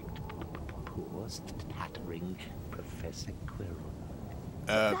suspect poor stuttering Professor Quirrell?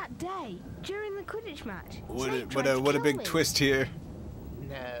 that day, during the Quidditch match. What a big twist here.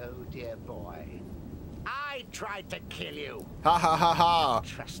 No, dear boy. I tried to kill you. Ha ha ha ha.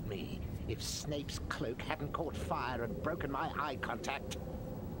 Trust me, if Snape's cloak hadn't caught fire and broken my eye contact,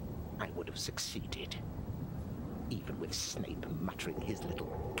 I would have succeeded. Even with Snape muttering his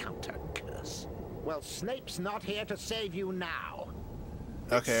little counter curse. Well, Snape's not here to save you now.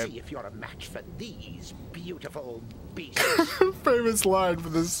 Okay. Let's see if you're a match for these beautiful beasts. Famous line for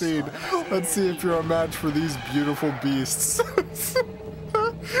this scene. Let's see if you're a match for these beautiful beasts.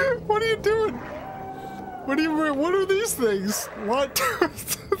 What are you doing? What are these things? What?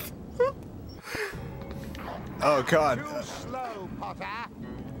 Oh god. Too slow, Potter.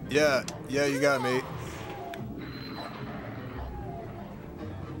 Yeah, you got me.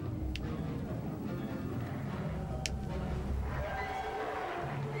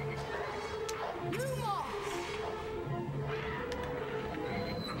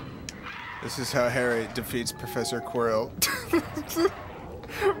 This is how Harry defeats Professor Quirrell.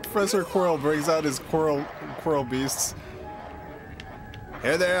 Professor Quirrell brings out his Quirrell beasts.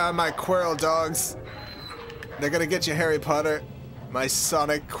 Here they are, my Quirrell dogs. They're gonna get you, Harry Potter. My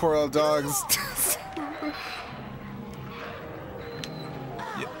Sonic Quirrell dogs.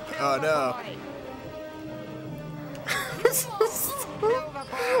 Oh no.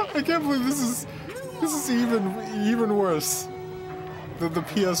 I can't believe this is even worse than the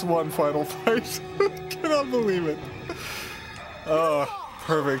PS1 final fight. Cannot believe it. Oh,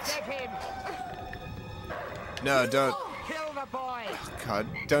 perfect. No, don't. Kill the boy. God,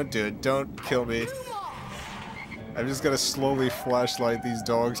 don't do it. Don't kill me. I'm just gonna slowly flashlight these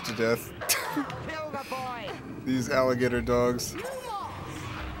dogs to death. Kill the boy. These alligator dogs.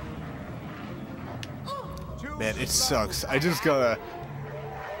 Man, it sucks. I just gotta...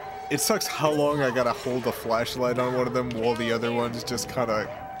 It sucks how long I gotta hold the flashlight on one of them while the other ones just kinda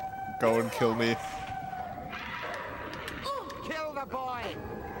go and kill me. Kill the boy.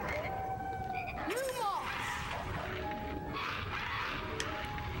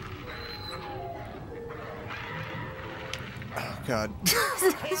 Oh god.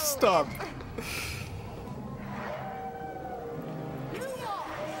 Stop.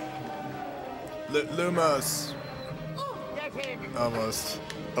 Lumos. Get him.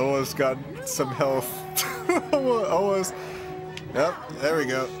 Almost got some health. Almost. Yep, there we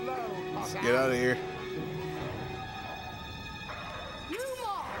go. Let's get out of here.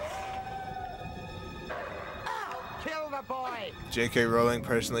 Kill the boy. J.K. Rowling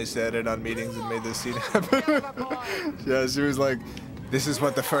personally said it on meetings and made this scene happen. Yeah, she was like, this is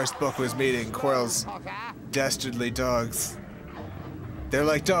what the first book was meeting. Quirrell's dastardly dogs. They're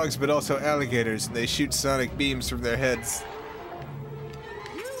like dogs, but also alligators, and they shoot sonic beams from their heads.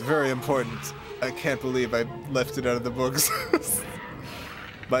 It's very important. I can't believe I left it out of the books.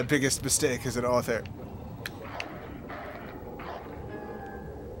 My biggest mistake as an author.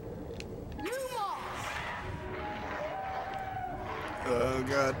 Oh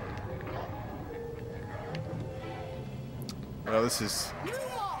god. Well, this is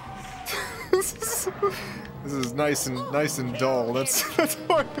this is nice and dull. That's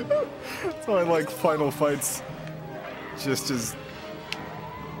why I like final fights. Just as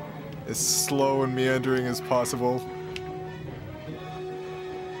slow and meandering as possible.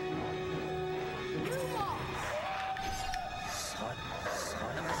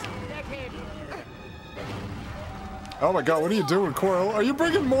 Oh my god, what are you doing, Quirrell? Are you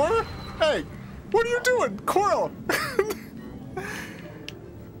bringing more? Hey, what are you doing, Quirrell?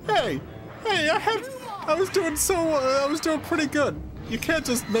 Hey, I was doing pretty good. You can't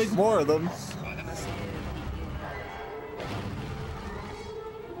just make more of them.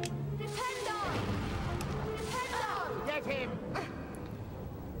 Get him.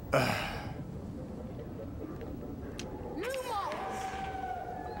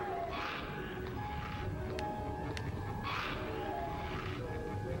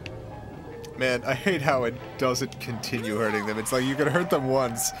 Man, I hate how it doesn't continue hurting them. It's like you can hurt them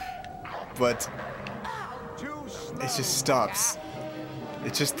once, but it just stops.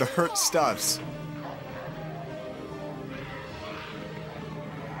 It just, the hurt stops.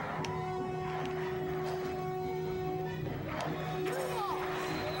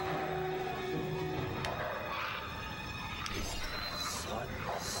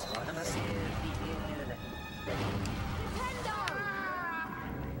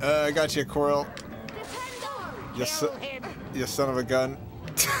 I got you, Coral. You son of a gun.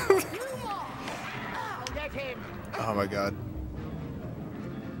 Oh my god.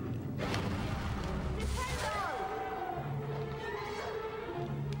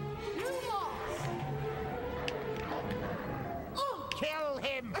 Kill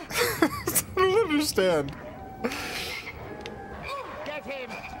him! I don't understand. Get him!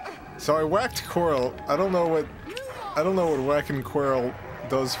 So I whacked Coral. I don't know what whacking Coral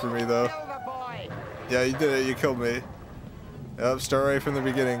does for me though. Kill the boy! Yeah, you did it. You killed me. Yep, start right from the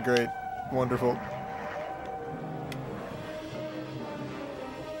beginning. Great. Wonderful.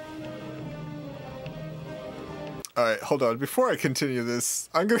 Alright, hold on. Before I continue this,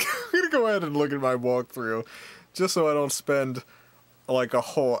 I'm gonna go ahead and look at my walkthrough, just so I don't spend like a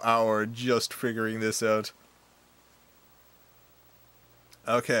whole hour just figuring this out.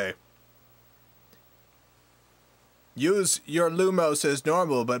 Okay. Use your Lumos as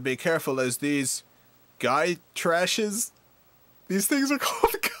normal, but be careful as these guy trashes. These things are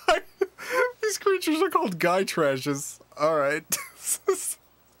called guy. These creatures are called guy trashes. Alright.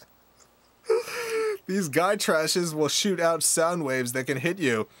 These guy trashes will shoot out sound waves that can hit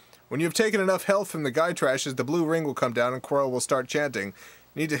you. When you've taken enough health from the guy trashes, the blue ring will come down and Coral will start chanting.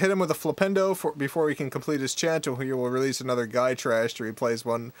 You need to hit him with a flipendo before he can complete his chant, or he will release another guy trash to replace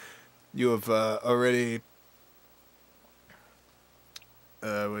one you have already...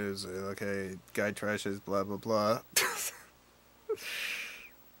 what is it? Okay, guy trashes, blah blah blah.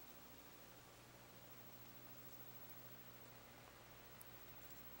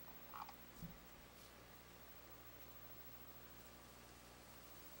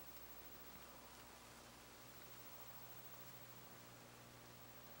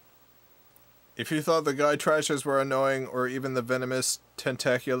 If you thought the guy trashers were annoying, or even the venomous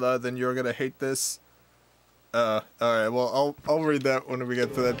tentacula, then you're gonna hate this. Alright, well, I'll read that when we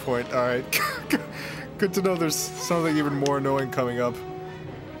get to that point. Alright. Good to know there's something even more annoying coming up.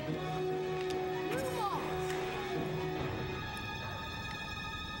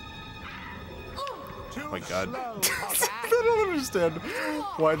 Oh my god. I don't understand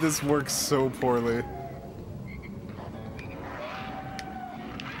why this works so poorly.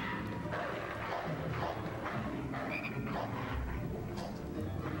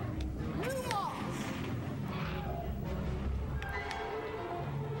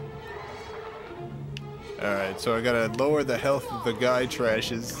 Alright, so I gotta lower the health of the guy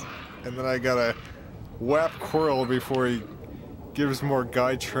trashes, and then I gotta whap Coral before he gives more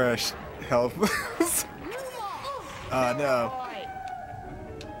guy trash health. No.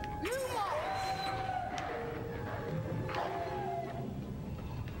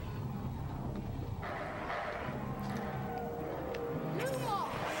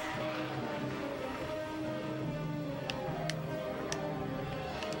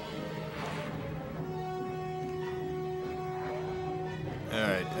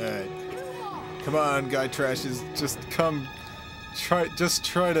 Alright. Come on, guy trashes, just come. Just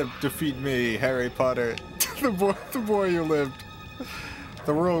try to defeat me, Harry Potter. the boy who lived.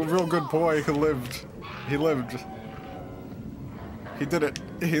 The real good boy who lived. He lived. He did it.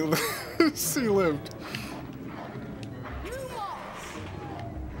 He lived.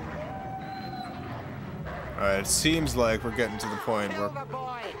 Alright, it seems like we're getting to the point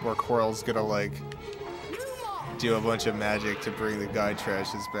where Coral's gonna, like, do a bunch of magic to bring the guy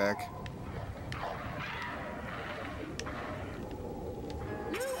trashes back.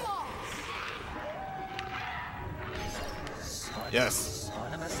 Yes.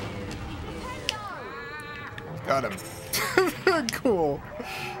 Got him. Cool.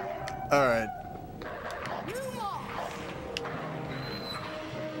 Alright.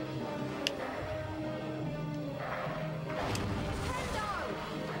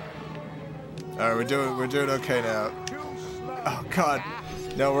 Alright, we're doing okay now. Oh god.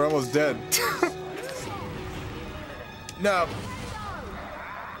 No, we're almost dead. No.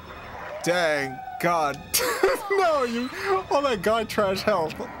 Dang. God. No, all that guy trash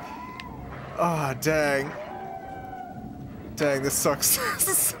health. Ah, dang. Dang, this sucks.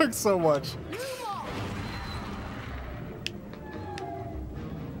 This sucks so much.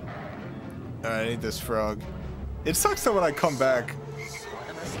 Alright, I need this frog. It sucks that when I come back.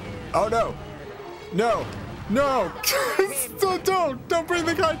 Oh no! No! No! Don't bring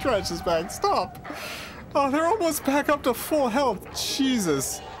the guy trashes back. Stop! Oh, they're almost back up to full health.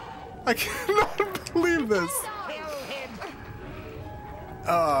 Jesus. I cannot believe this.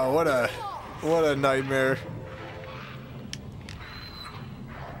 Oh, what a nightmare.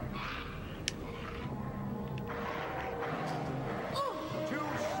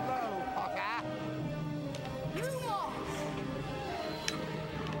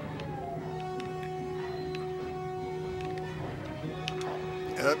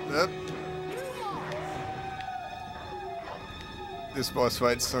 Up. This boss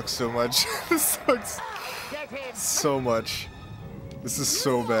fight sucks so much. This sucks so much. This is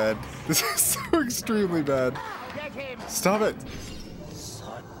so bad. This is so extremely bad. Stop it!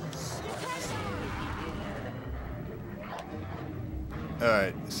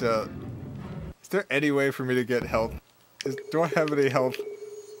 Alright, so... Is there any way for me to get health? Do I have any health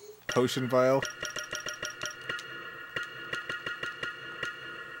potion vial?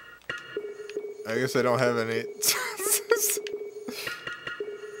 I guess I don't have any.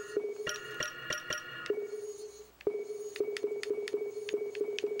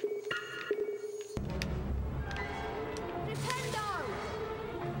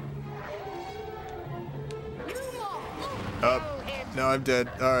 Oh, no, I'm dead.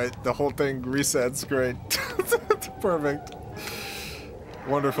 Alright, the whole thing resets. Great. Perfect.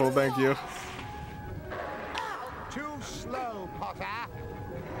 Wonderful, thank you. Too slow, Potter.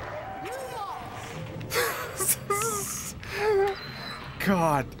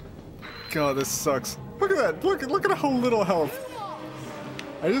 God, this sucks. Look at that. Look at how little health.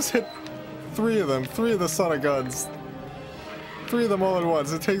 I just hit 3 of them. 3 of the son of guns. 3 of them all at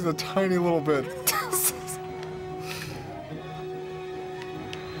once. It takes a tiny little bit.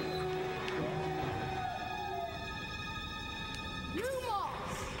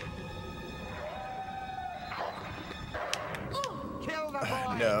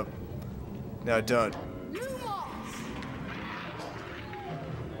 No. No, don't.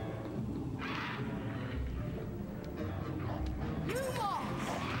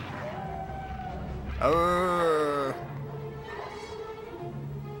 Oh.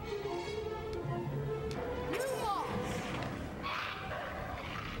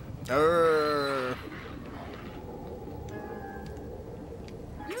 Oh.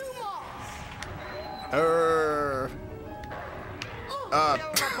 Oh. Ah.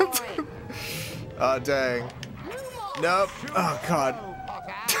 Oh, dang. Nope. Oh, God.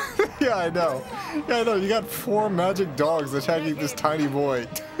 Yeah, I know. Yeah, I know. You got 4 magic dogs attacking this tiny boy.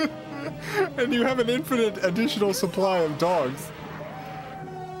 And you have an infinite additional supply of dogs.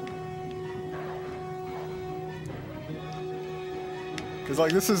 Because,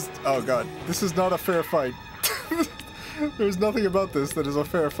 like, this is... Oh, God. This is not a fair fight. There's nothing about this that is a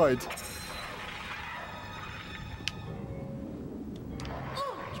fair fight.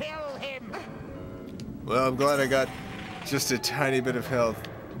 Kill him. Well, I'm glad I got just a tiny bit of health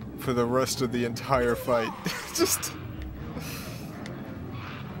for the rest of the entire fight. Just...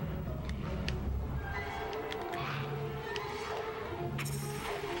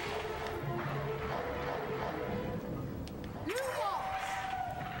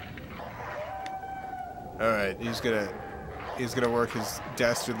 Alright, he's gonna work his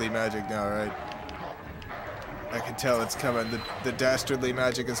dastardly magic now, right? I can tell it's coming. The dastardly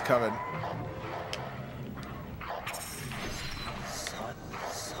magic is coming.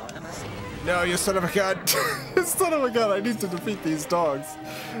 No, you son of a gun! You son of a gun! I need to defeat these dogs.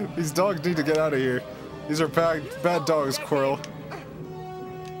 These dogs need to get out of here. These are bad dogs, Quirrell.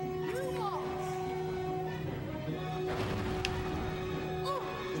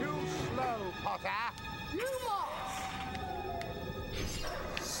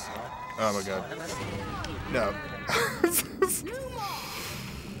 Oh my God. No.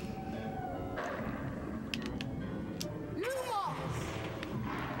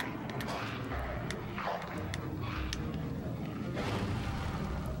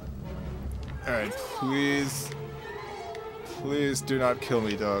 Alright, please do not kill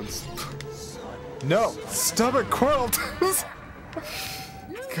me, dogs. No! Stop it, Quirrell!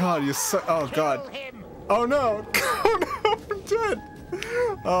 God, you suck. Oh, God. Oh, no! Oh, no! I'm dead!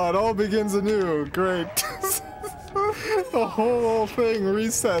 Oh, it all begins anew. Great. The whole thing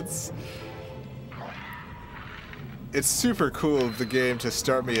resets. It's super cool of the game to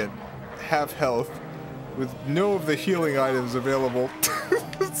start me at half health with no of the healing items available.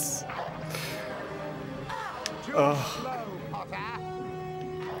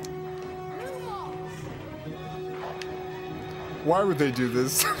 Why would they do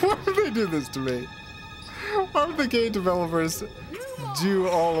this? Why would they do this to me? Why would the game developers do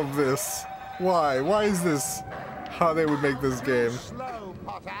all of this? Why? Why is this how they would make this game? Slow,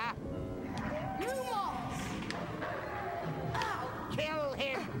 Potter. Kill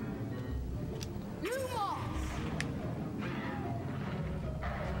him.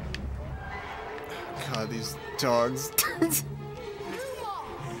 God, these dogs.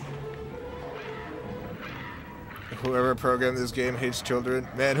 Whoever programmed this game hates children.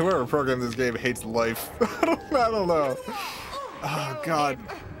 Man, whoever programmed this game hates life. I don't know. Oh, God.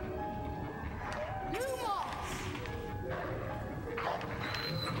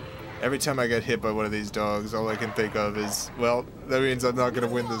 Every time I get hit by one of these dogs, all I can think of is, well, that means I'm not gonna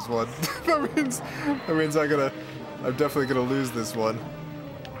win this one. that means I'm definitely gonna lose this one.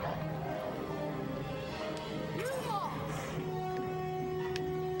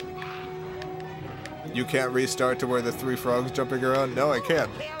 You can't restart to where the 3 frogs jumping around? No, I can't.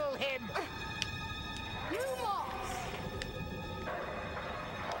 Kill him.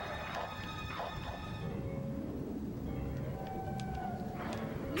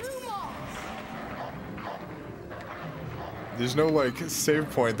 There's no, like,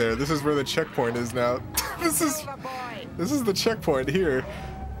 save point there. This is where the checkpoint is now. This is the checkpoint here.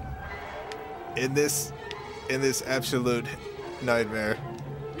 In this absolute nightmare.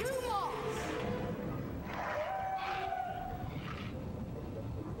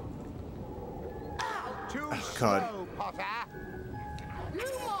 God.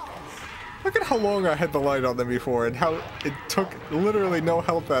 Look at how long I had the light on them before and how it took literally no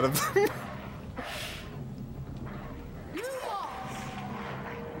help out of them.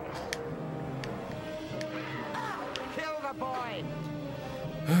 Kill the boy.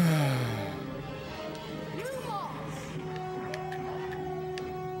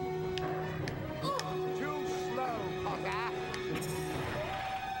 Too slow, Potter.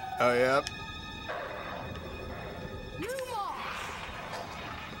 Oh, yeah.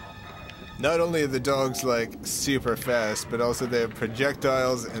 Not only are the dogs, like, super fast, but also they have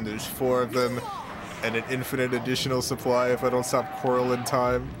projectiles, and there's 4 of them, and an infinite additional supply if I don't stop Coral in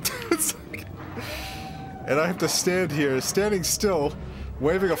time. It's like, and I have to stand here, standing still,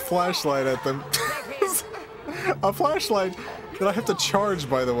 waving a flashlight at them. A flashlight that I have to charge,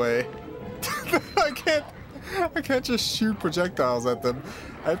 by the way. I can't just shoot projectiles at them.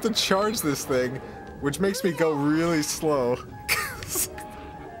 I have to charge this thing, which makes me go really slow.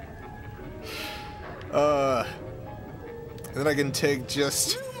 And then I can take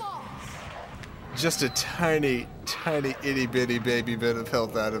just a tiny, tiny itty bitty baby bit of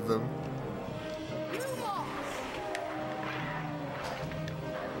health out of them.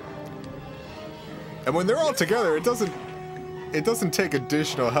 And when they're all together, it doesn't take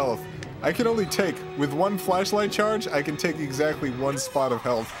additional health. I can only take, with 1 flashlight charge, I can take exactly 1 spot of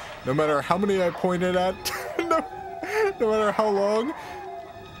health. No matter how many I point it at, no matter how long.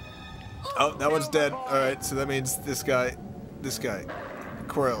 Oh, that one's dead. Alright, so that means this guy,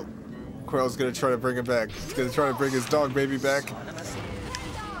 Quirrell's gonna try to bring him back. He's gonna try to bring his dog baby back.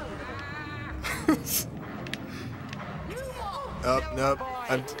 Oh, nope.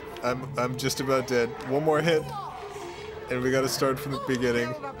 I'm just about dead. 1 more hit, and we gotta start from the beginning.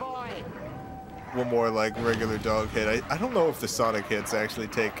 1 more, like, regular dog hit. I don't know if the sonic hits actually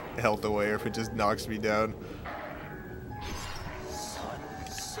take health away or if it just knocks me down.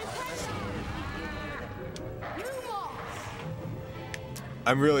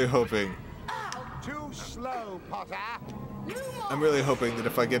 I'm really hoping. Too slow, Potter. I'm really hoping that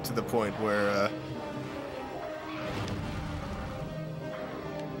if I get to the point where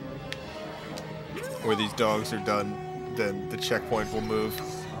these dogs are done, then the checkpoint will move.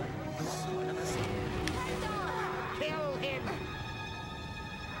 Kill him.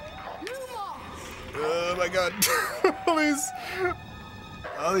 Oh my God!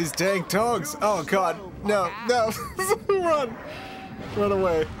 all these dang dogs! Oh God! No! Run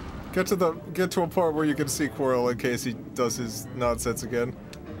away! Get to a part where you can see Quirrell in case he does his nonsense again.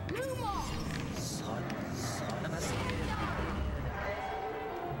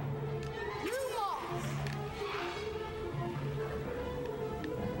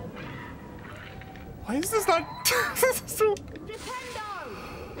 Why is this not?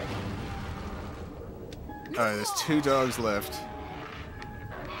 Alright, there's 2 dogs left.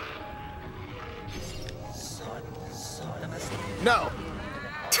 No!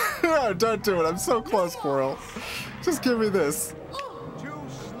 No, don't do it. I'm so close, Quirrell. Just give me this. Too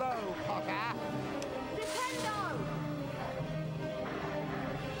slow, Potter.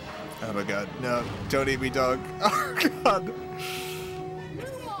 Oh my God. No, don't eat me, dog. Oh God.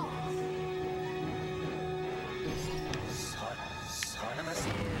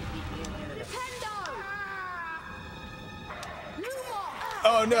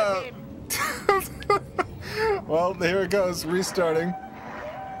 Oh no! Well, here it goes, restarting.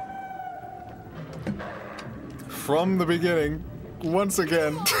 From the beginning, once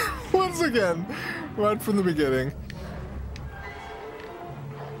again, once again, right from the beginning.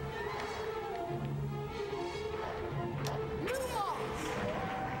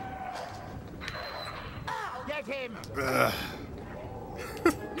 Get him!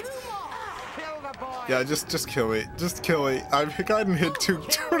 Kill the boy! Yeah, just kill me. Just kill me. I've gotten hit too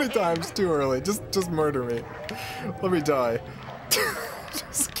many times too early. Just murder me. Let me die.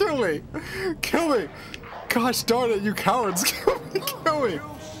 Just kill me. Kill me. Gosh darn it, you cowards. Kill me. Kill me.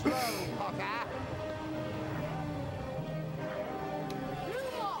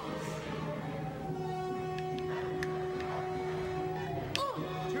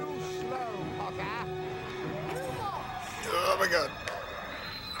 Oh my god.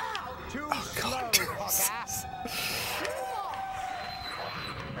 Oh god.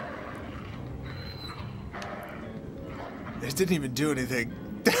 It didn't even do anything.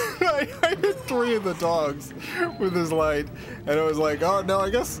 I hit 3 of the dogs with his light, and it was like, oh no, I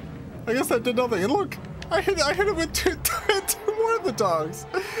guess that did nothing. And look, I hit it with two more of the dogs.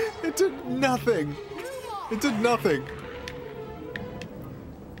 It did nothing. It did nothing.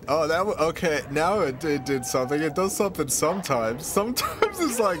 Oh, okay. Now it did something. It does something sometimes. Sometimes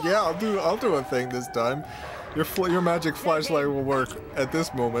it's like, yeah, I'll do a thing this time. Your magic flashlight will work at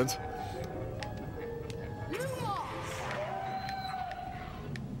this moment.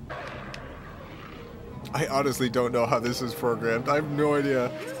 I honestly don't know how this is programmed. I have no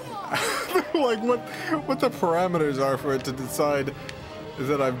idea. Like what the parameters are for it to decide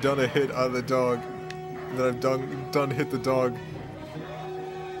that I've done a hit on the dog. That I've done hit the dog.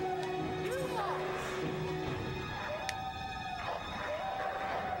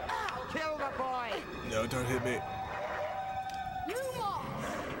 Kill the boy! No, don't hit me.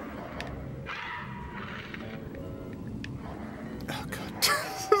 Oh god.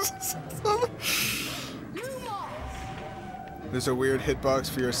 There's a weird hitbox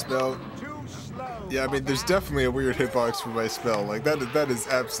for your spell. Yeah, I mean, there's definitely a weird hitbox for my spell. Like, that is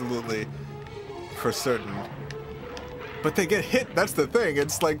absolutely for certain. But they get hit, that's the thing.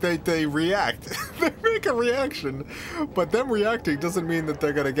 It's like they react. They make a reaction. But them reacting doesn't mean that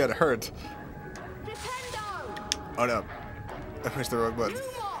they're gonna get hurt. Oh no. I pushed the wrong button.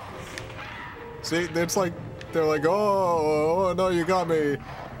 See, it's like, they're like, oh no, you got me.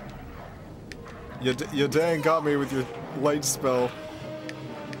 You dang got me with your light spell.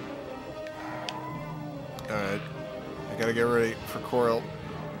 Alright. I gotta get ready for Coral.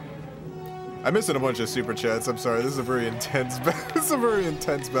 I'm missing a bunch of super chats, I'm sorry. This is a very intense this is a very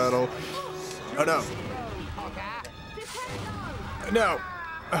intense battle. Oh no. No.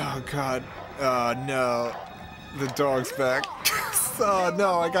 Oh god. Oh no. The dog's back. Oh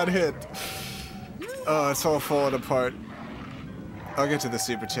no, I got hit. Oh, it's all falling apart. I'll get to the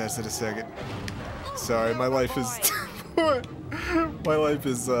super chats in a second. Sorry, my life is my life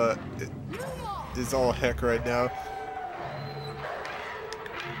is all heck right now.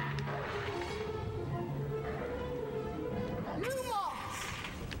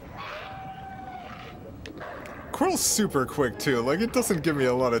 Quirrell's super quick too. Like, it doesn't give me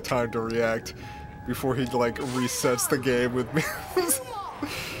a lot of time to react before he like resets the game with me.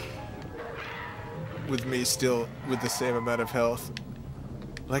 With me still with the same amount of health.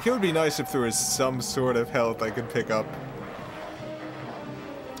 Like, it would be nice if there was some sort of health I could pick up.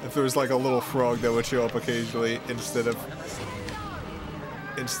 If there was like a little frog that would show up occasionally instead of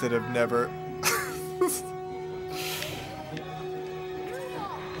never.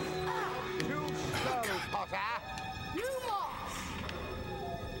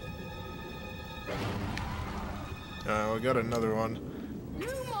 We got another one.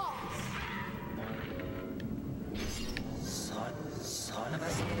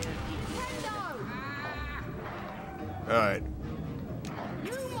 Alright.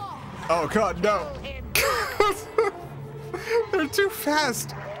 Oh god, no! They're too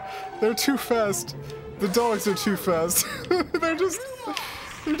fast! They're too fast. The dogs are too fast. They're just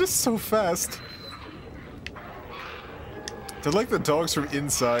so fast. They're like the dogs from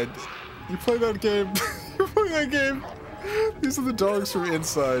Inside. You play that game? You play that game? These are the dogs from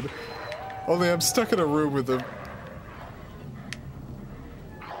Inside. Only I'm stuck in a room with them.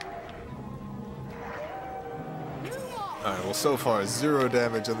 Alright, well so far, 0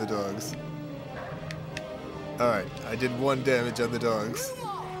 damage on the dogs. Alright, I did 1 damage on the dogs.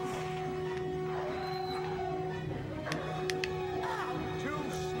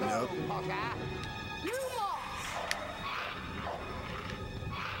 Nope.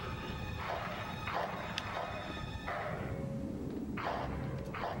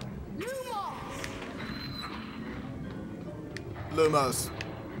 Lumos.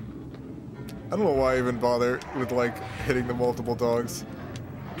 I don't know why I even bother with, like, hitting the multiple dogs.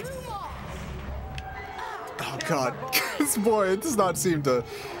 Oh god. This boy, it does not seem to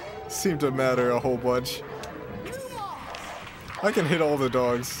matter a whole bunch. I can hit all the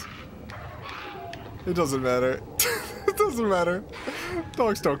dogs. It doesn't matter. It doesn't matter.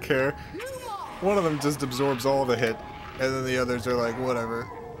 Dogs don't care. One of them just absorbs all the hit, and then the others are like, whatever.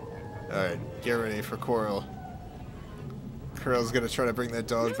 Alright, get ready for Coral. Coral's gonna try to bring that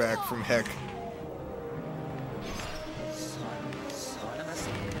dog back from heck.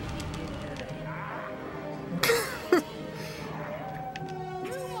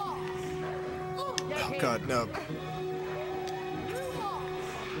 Oh god, no.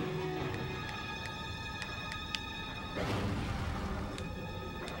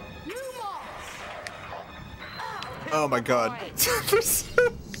 Oh my god.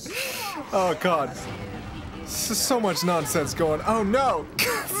 Oh god. There's so much nonsense going. Oh no!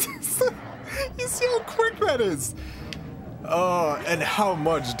 You see how quick that is? Oh, and how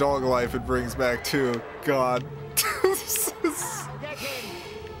much dog life it brings back too. God.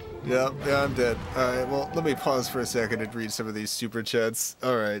 Yeah, I'm dead. Alright, well, let me pause for a second and read some of these super chats.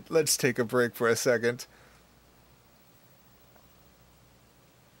 Alright, let's take a break for a second.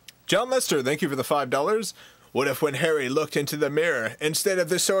 John Lester, thank you for the $5. What if when Harry looked into the mirror, instead of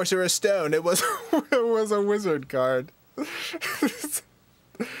the Sorcerer's Stone, it was it was a wizard card?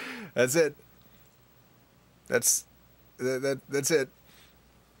 That's it. That's it.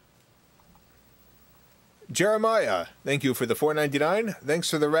 Jeremiah, thank you for the $4.99. Thanks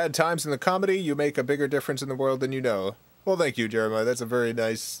for the rad times in the comedy. You make a bigger difference in the world than you know. Well, thank you, Jeremiah. That's a very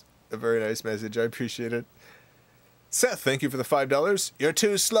nice message. I appreciate it. Seth, thank you for the $5. You're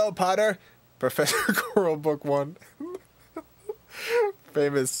too slow, Potter. Professor Coral, Book 1.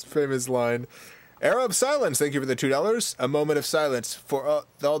 famous line. Era of Silence, thank you for the $2. A moment of silence for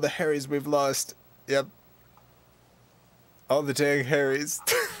all the Harrys we've lost. Yep. All the dang Harrys.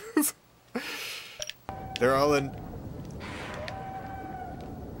 They're all in...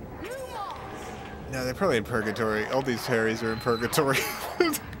 No, they're probably in purgatory. All these Harrys are in purgatory.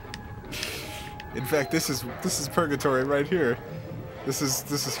 In fact, this is purgatory right here. This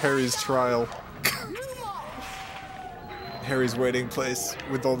is Harry's trial. Harry's waiting place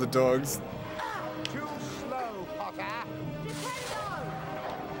with all the dogs. Too slow, Potter.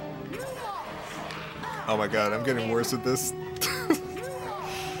 Oh my god, I'm getting worse at this.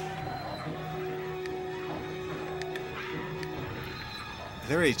 Are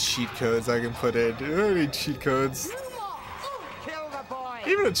there any cheat codes I can put in? Are there any cheat codes? Kill the boy.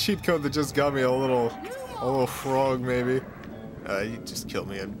 Even a cheat code that just got me a little frog, maybe. You just kill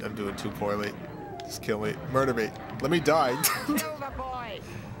me. I'm doing too poorly. Just kill me. Murder me. Let me die. Kill the boy.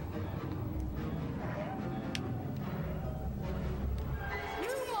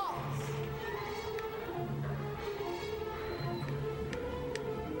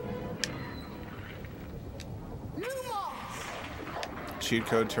 Cheat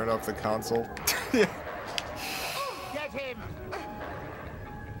code, turn off the console. Yeah. Get him.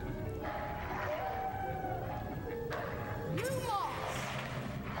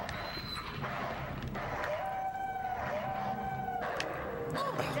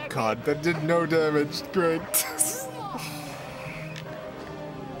 God, that did no damage. Great. Too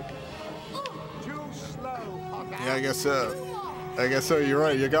slow, Potter. Yeah, I guess so. You're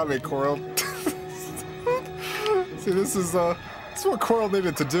right. You got me, Coral. See, this is what Coral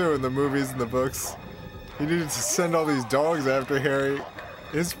needed to do in the movies and the books. He needed to send all these dogs after Harry.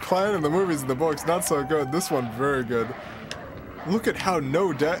 His plan in the movies and the books, not so good. This one, very good. Look at how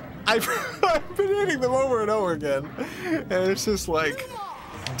no death. I've been hitting them over and over again. And it's just like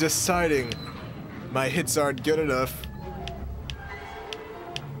deciding my hits aren't good enough.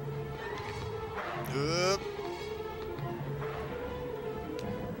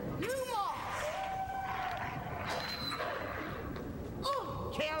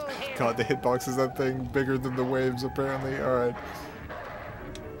 God, the hitbox is that thing bigger than the waves, apparently. Alright.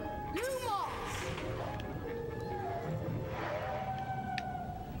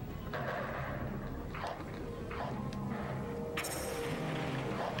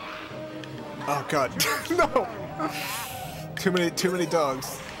 Oh god. No! Too many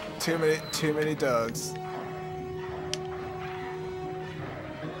dogs. Too many dogs.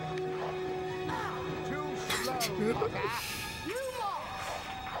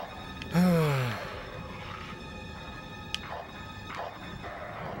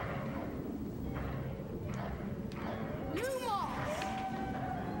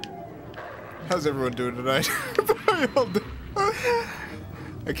 How's everyone doing tonight?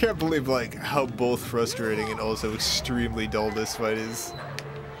 I I can't believe like how both frustrating and also extremely dull this fight is.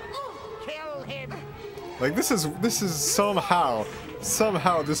 Kill him! Like this is somehow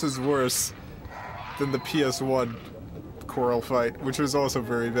this is worse than the PS1 Coral fight, which was also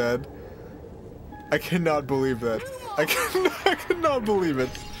very bad. I cannot believe that. I cannot believe it.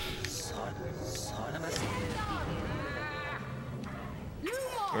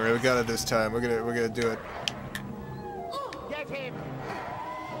 Alright, we got it this time. We're gonna do it. Get him!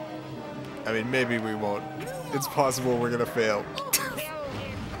 I mean, maybe we won't. It's possible we're gonna fail. Kill him!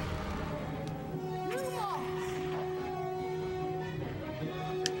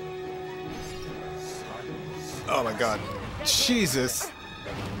 Oh my god. Jesus.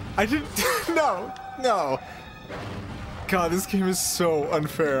 I didn't. No. No. God, this game is so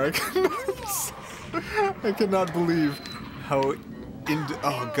unfair. I cannot believe how.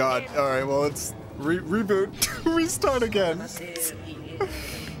 Oh god. Alright, well, let's reboot. Restart again.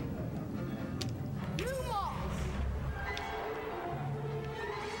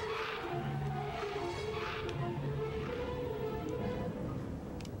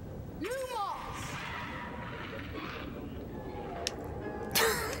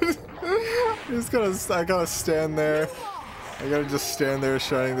 I gotta stand there. I gotta just stand there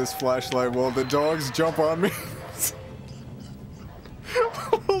shining this flashlight while the dogs jump on me.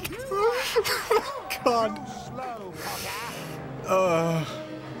 God.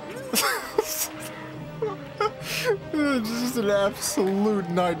 Just an absolute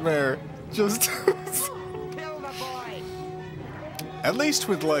nightmare. Just. At least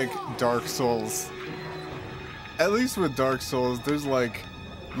with like Dark Souls. At least with Dark Souls, there's like.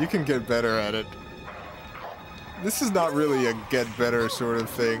 You can get better at it. This is not really a get better sort of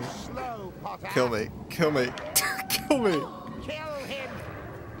thing. Kill me. Kill me. Kill me.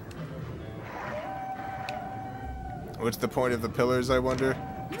 What's the point of the pillars, I wonder?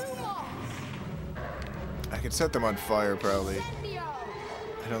 I could set them on fire, probably.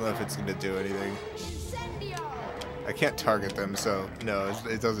 I don't know if it's gonna do anything. I can't target them, so no,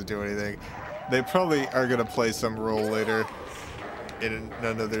 it doesn't do anything. They probably are gonna play some role later in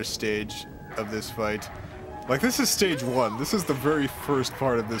another stage of this fight. Like, this is stage 1. This is the very first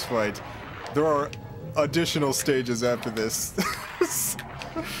part of this fight. There are additional stages after this.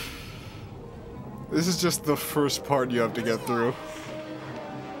 This is just the first part you have to get through.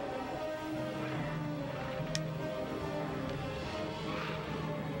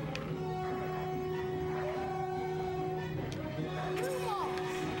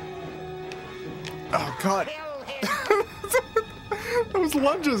 Oh, God. Those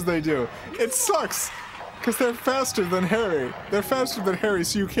lunges they do. It sucks. Because they're faster than Harry. They're faster than Harry,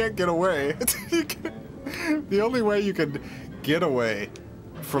 so you can't get away. The only way you can get away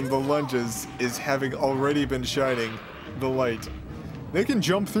from the lunges is having already been shining the light. They can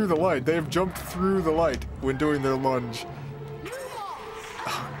jump through the light. They have jumped through the light when doing their lunge.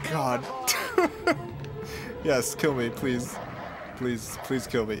 Oh, God. Yes, kill me, please. Please, please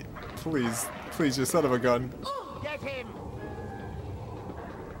kill me. Please, please, you son of a gun. Get him!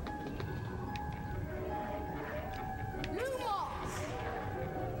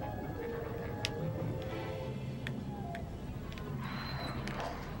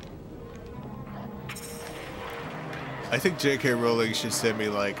 I think J.K. Rowling should send me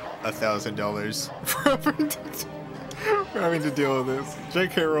like $1,000 for having to deal with this.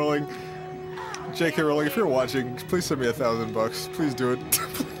 J.K. Rowling, if you're watching, please send me $1,000. Please do it.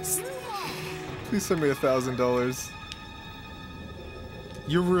 Please send me $1,000.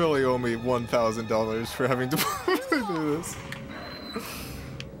 You really owe me $1,000 for having to do this.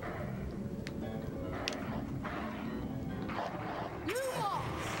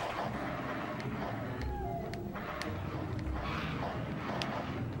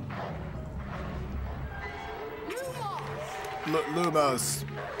 Lumos.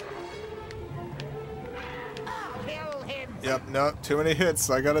 Kill him! Yep, no, too many hits.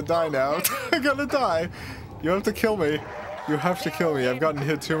 I gotta die now. I gotta die. You have to kill me. You have to kill me. I've gotten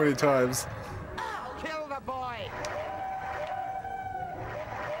hit too many times. Kill the boy!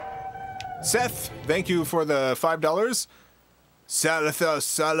 Seth, thank you for the $5. Salathos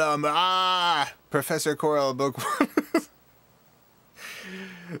Salam. Ah! Professor Coral, book 1.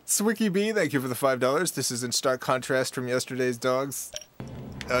 Swicky B, thank you for the $5. This is in stark contrast from yesterday's dogs.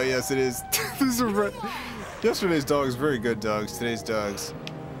 Oh yes, it is. These are yesterday's dogs, very good dogs. Today's dogs,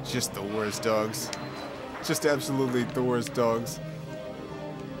 just the worst dogs. Just absolutely the worst dogs.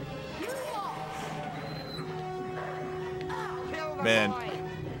 Man,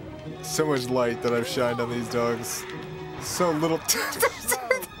 so much light that I've shined on these dogs. So little.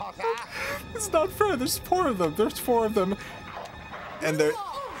 It's not fair. There's 4 of them. There's 4 of them, and they're.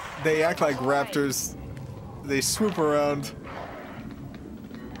 They act like raptors. They swoop around.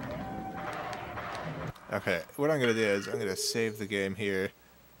 Okay, what I'm gonna do is I'm gonna save the game here.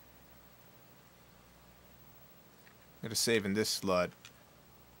 I'm gonna save in this slot.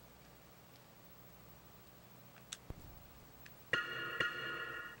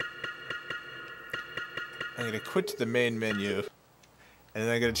 I'm gonna quit the main menu. And then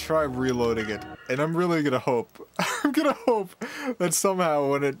I'm gonna try reloading it. And I'm really gonna hope. I'm gonna hope that somehow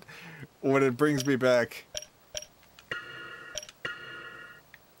when it brings me back,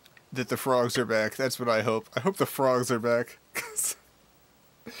 that the frogs are back. That's what I hope. I hope the frogs are back. 'Cause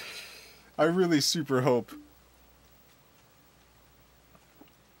I really super hope.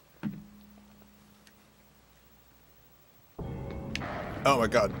 Oh my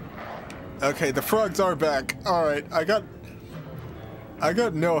god. Okay, the frogs are back. Alright, I got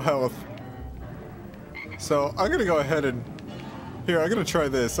no health. So I'm gonna go ahead and... Here, I'm gonna try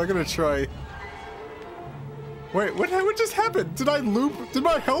this. I'm gonna try... Wait, what just happened? Did I loop? Did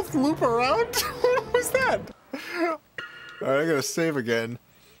my health loop around? What was that? Alright, I'm gonna save again.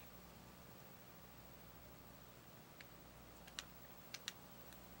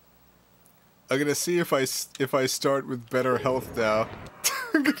 I'm gonna see if I start with better health now.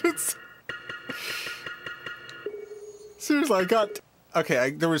 I'm gonna... Seriously, I got...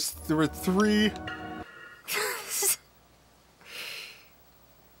 Okay, there were 3...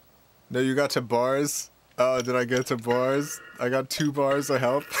 No, you got to bars? Oh, did I get to bars? I got 2 bars of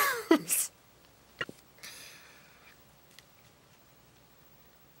health.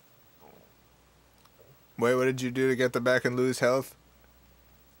 Wait, what did you do to get them back and lose health?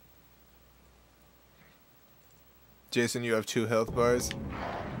 Jason, you have 2 health bars?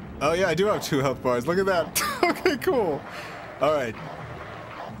 Oh yeah, I do have 2 health bars. Look at that. Okay, cool. Alright.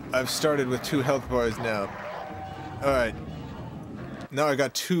 I've started with 2 health bars now. Alright. Now I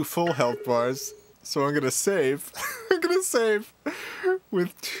got 2 full health bars. So I'm gonna save. I'm gonna save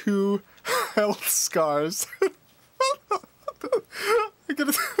with 2 health scars. I'm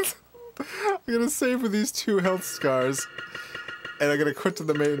gonna save with these 2 health scars. And I'm gonna quit to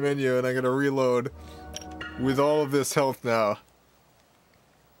the main menu and I'm gonna reload with all of this health now.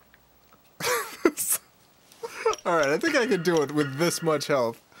 Alright, I think I can do it with this much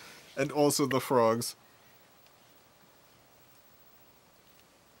health. And also the frogs.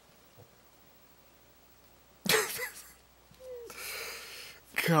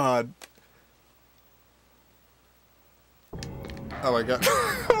 God. Oh my god.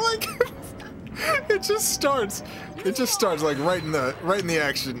 Oh my god. It just starts. It just starts like right in the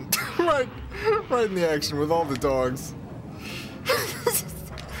action. right in the action with all the dogs.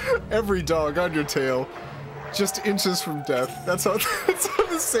 Every dog on your tail. Just inches from death. That's how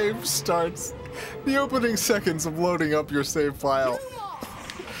the save starts. The opening seconds of loading up your save file.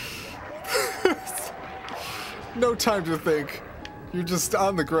 No time to think. You're just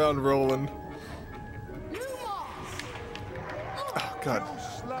on the ground rolling. Oh god.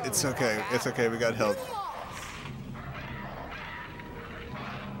 It's okay. It's okay. We got help.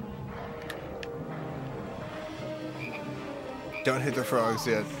 Don't hit the frogs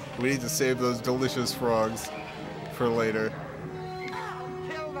yet. We need to save those delicious frogs for later.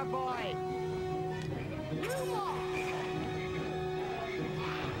 Kill the boy!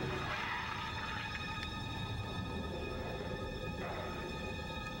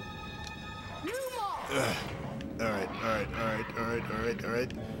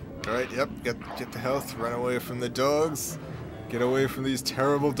 Alright, yep, get the health, run away from the dogs. Get away from these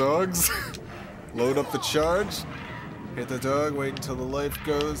terrible dogs. Load up the charge. Hit the dog, wait until the life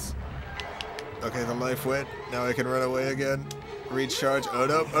goes. Okay, the life went. Now I can run away again. Recharge. Oh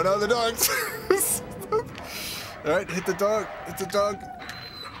no, the dogs! Alright, hit the dog.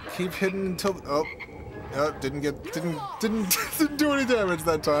 Keep hitting until... Oh. No, didn't do any damage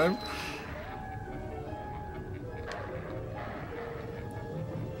that time.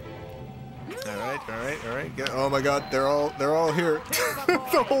 Alright. Oh my god, they're all here.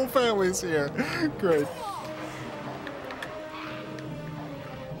 The whole family's here. Great.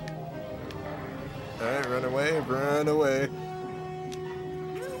 Alright, run away.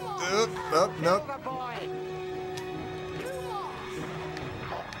 Nope.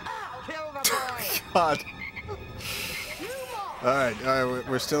 God. Alright,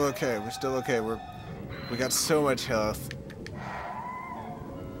 we're still okay. We got so much health.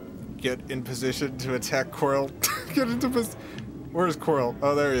 Get in position to attack Quirrell. Get into position. Where's Quirrell?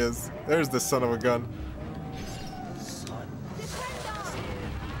 Oh, there he is. There's the son of a gun.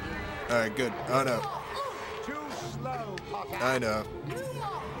 Alright, good. Oh no. Too slow, Potter. I know.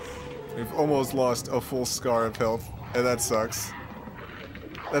 We've almost lost a full scar of health, and that sucks.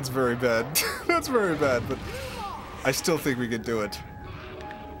 That's very bad. That's very bad, but I still think we could do it.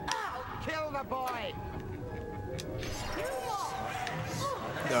 Kill the boy!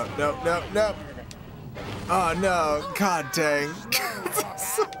 No, no, no, no. Oh no, god dang.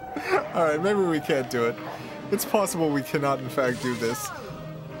 Alright, maybe we can't do it. It's possible we cannot in fact do this.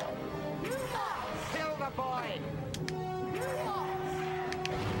 Kill the boy!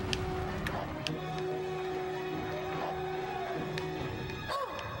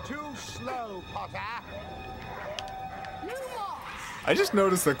 Too slow, Potter. I just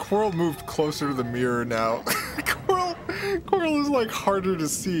noticed that Quirrell moved closer to the mirror now. Quirrell is like harder to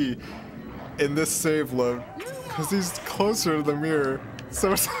see in this save load because he's closer to the mirror.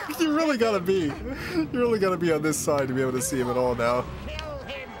 So it's like you really gotta be on this side to be able to see him at all now. Kill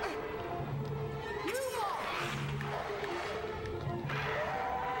him!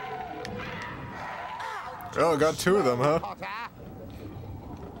 Oh, got two of them, huh? Potter!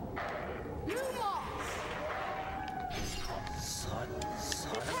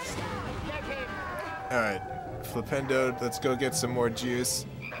 Get him! Alright, Flipendo, let's go get some more juice.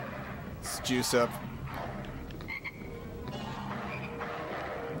 Let's juice up.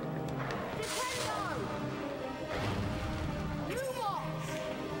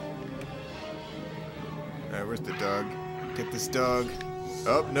 Alright, where's the dog? Get this dog.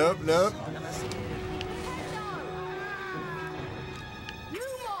 Oh, nope, nope.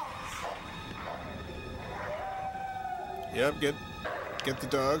 Yep, get the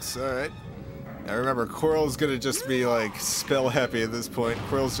dogs. Alright. Now remember, Quirrell's gonna just be like spell happy at this point.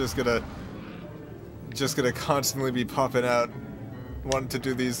 Quirrell's just gonna constantly be popping out, wanting to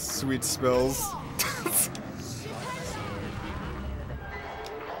do these sweet spells.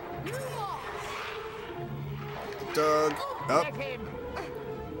 Dog.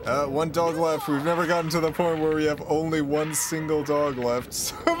 Up. One dog left. We've never gotten to the point where we have only one single dog left.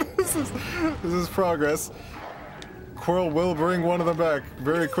 So this is progress. Quirrell will bring one of them back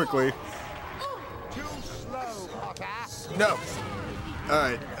very quickly. Too slow, Potter! No.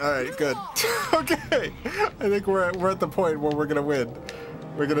 Alright, good. Okay. I think we're at the point where we're gonna win.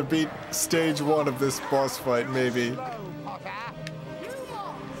 We're gonna beat stage 1 of this boss fight, maybe. Slow, Potter!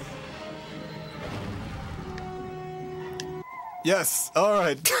 Yes.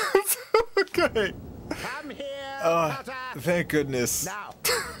 Alright. Okay. Come here, Potter! Thank goodness. Now,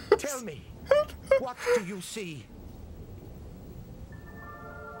 tell me, what do you see?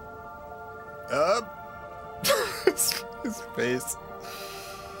 His face.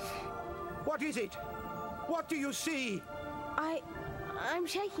 What is it? What do you see? I'm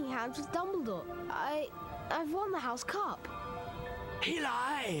shaking hands with Dumbledore. I've won the House Cup. He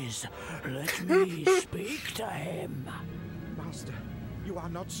lies. Let me speak to him. Master, you are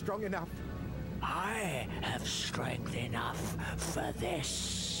not strong enough. I have strength enough for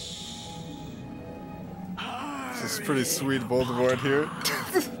this. This is pretty sweet Voldemort here.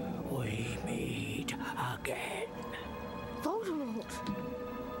 We meet again. Voldemort.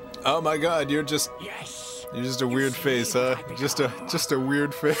 Oh my god, you're just Yes. a weird face, huh? Just a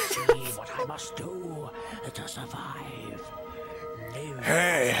weird face. See what I must do to survive. Live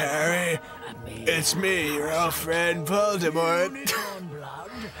Hey, Harry. It's me, your old friend Voldemort. Unicorn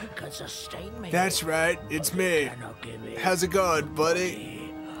blood can sustain me. That's right, it's me. Cannot give me How's it going,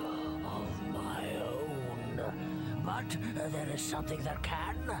 buddy? of my own. But there is something that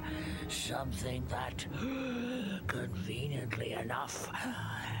can, something that, conveniently enough,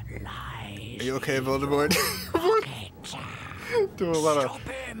 lies. Are you okay, Voldemort? Pocket. Do a lot Stop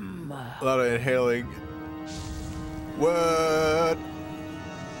him. of inhaling. What?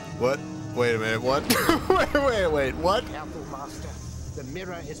 What? Wait a minute. What? wait. What? Careful, Master. The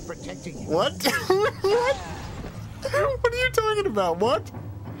mirror is protecting you. What? What? What are you talking about? What?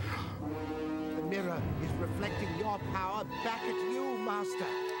 The mirror is reflecting your power back at you, Master.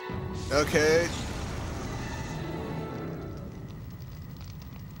 Okay.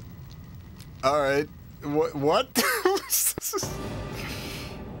 All right. What?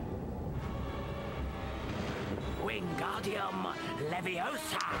 Wingardium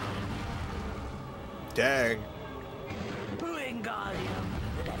Leviosa. Dang. Wingardium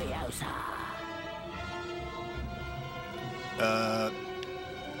Leviosa.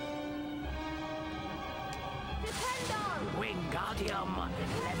 Wingardium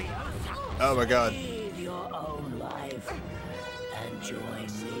Leviosa. Oh my god. Live your own life and join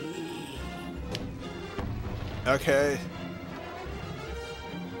me. Okay.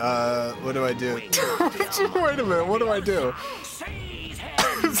 What do I do? Wait a minute, what do I do? Seize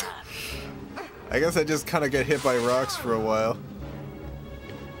him. I guess I just kind of get hit by rocks for a while.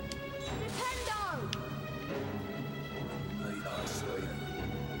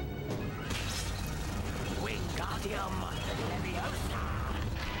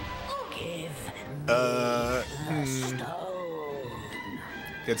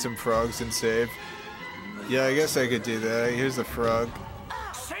 Get some frogs and save. Yeah, I guess I could do that. Here's a frog.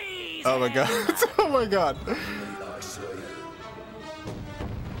 Oh my god. Oh my god.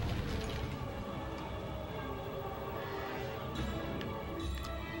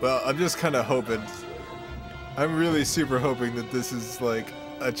 Well, I'm just kind of hoping. I'm really super hoping that this is like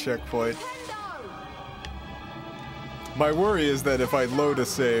a checkpoint. My worry is that if I load a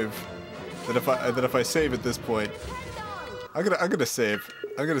save, that if I save at this point, I'm gonna save.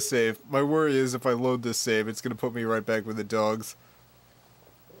 I'm gonna save. My worry is if I load this save, it's gonna put me right back with the dogs.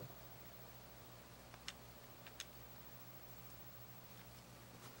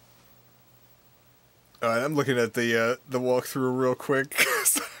 Alright, I'm looking at the walkthrough real quick.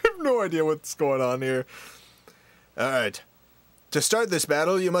 I have no idea what's going on here. Alright. To start this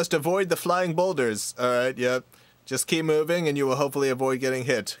battle, you must avoid the flying boulders. Alright, yep. Just keep moving and you will hopefully avoid getting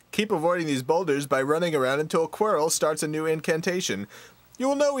hit. Keep avoiding these boulders by running around until a Quirrell starts a new incantation. You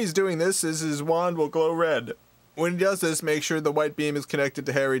will know he's doing this as his wand will glow red. When he does this, make sure the white beam is connected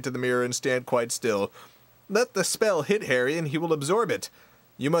to Harry to the mirror and stand quite still. Let the spell hit Harry and he will absorb it.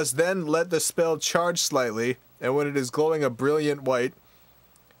 You must then let the spell charge slightly, and when it is glowing a brilliant white,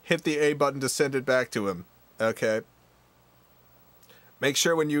 hit the A button to send it back to him. Okay. Make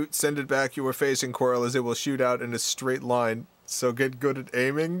sure when you send it back you are facing Quirrell as it will shoot out in a straight line, so get good at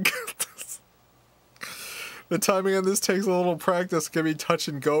aiming. The timing on this takes a little practice, can be touch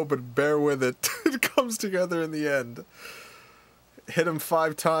and go, but bear with it. It comes together in the end. Hit him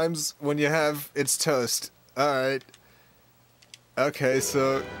 5 times, when you have, it's toast. Alright. Okay,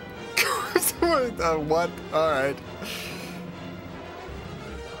 so... what? Alright.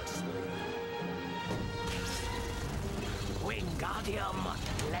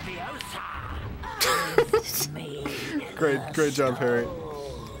 Great job, Harry.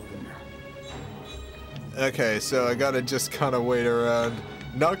 Okay, so I gotta just kind of wait around.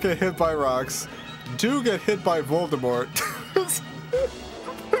 Not get hit by rocks. Do get hit by Voldemort.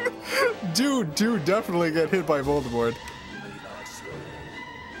 do definitely get hit by Voldemort.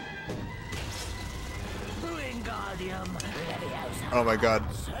 Oh my god.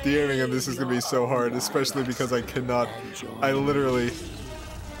 The aiming on this is gonna be so hard, especially because I cannot... I literally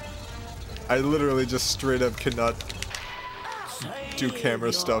just straight up cannot do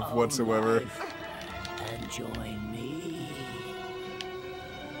camera stuff whatsoever.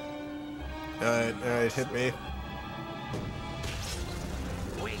 Alright, hit me.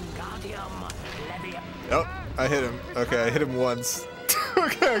 Oh, I hit him. Okay, I hit him once.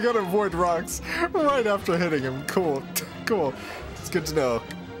 Okay, I gotta avoid rocks right after hitting him. Cool. Cool. It's good to know.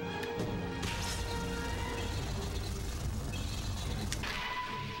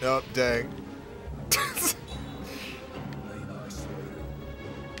 Oh, dang.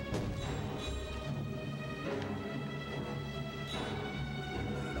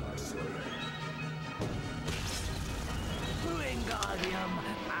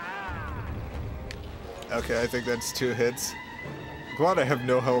 Okay, I think that's 2 hits. Glad I have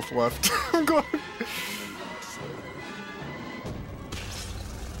no health left. I'm glad.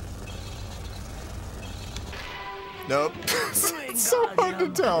 Nope. It's so hard to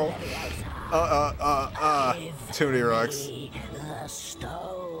tell. Too many rocks.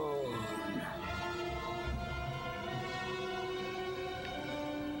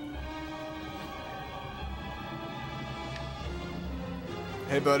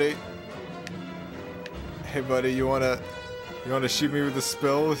 Hey, buddy. Hey, buddy, you wanna shoot me with a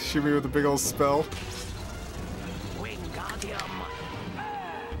spell? Shoot me with a big old spell?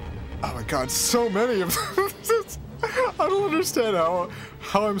 Oh my god, so many of them! I don't understand how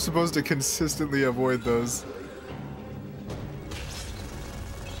I'm supposed to consistently avoid those.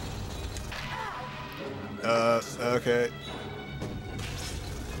 Okay.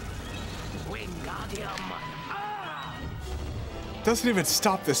 Doesn't even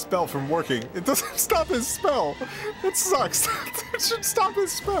stop this spell from working. It doesn't stop his spell. It sucks. It should stop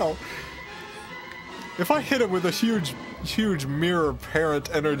his spell. If I hit him with a huge mirror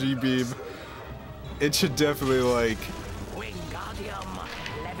parent energy beam, it should definitely, like,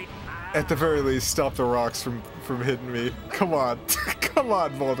 at the very least, stop the rocks from hitting me. Come on. Come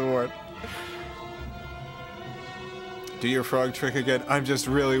on, Voldemort. Do your frog trick again. I'm just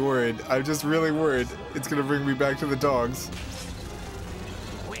really worried. I'm just really worried. It's gonna bring me back to the dogs.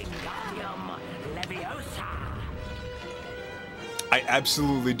 I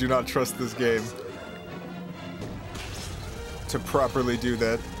absolutely do not trust this game to properly do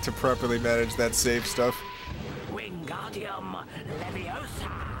that, to properly manage that save stuff. Wingardium Leviosa.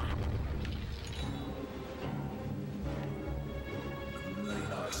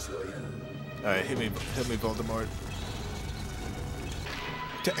 Alright, hit me, Voldemort.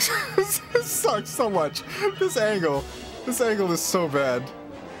 This sucks so much. This angle is so bad.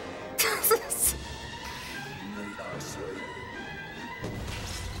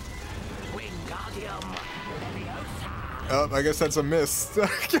 Oh, I guess that's a miss. I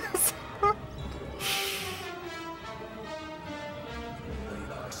guess.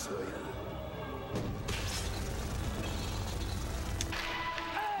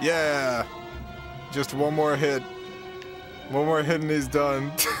 Yeah. Just one more hit. One more hit and he's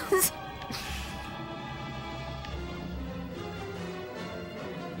done.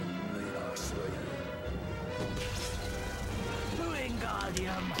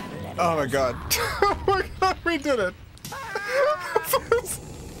 Oh my god. Oh my god, we did it.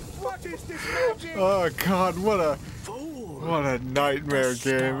 Oh god, what a nightmare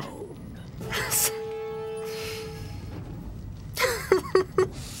game.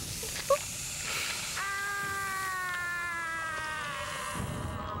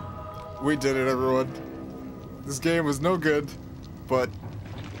 We did it, everyone. This game was no good, but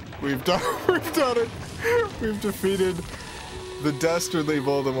we've done it. We've defeated the dastardly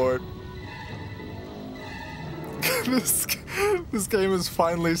Voldemort. This game is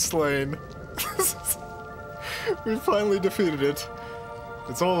finally slain. We finally defeated it.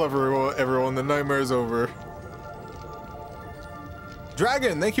 It's all over, everyone. The nightmare's over.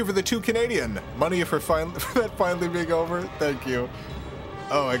 Dragon, thank you for the 2 Canadian. Money for that finally being over. Thank you.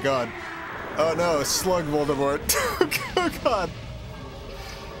 Oh my god. Oh no, slug Voldemort. Oh god.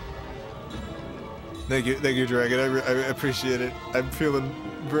 Thank you, Dragon. I appreciate it. I'm feeling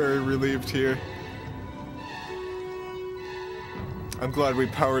very relieved here. I'm glad we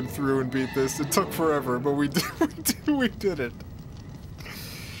powered through and beat this. It took forever, but we did it.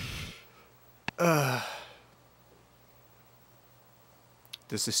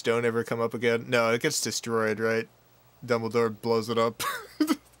 Does the stone ever come up again? No, it gets destroyed, right? Dumbledore blows it up.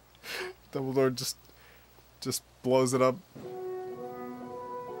 Dumbledore just blows it up.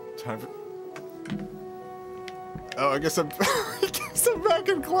 Time for... Oh, I guess I'm back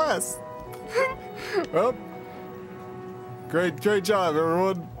in class. Well, great job,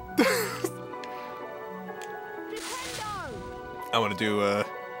 everyone. I want to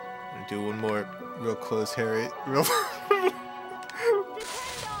do one more real close Harry.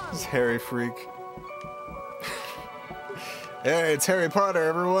 This Harry freak. Hey, it's Harry Potter,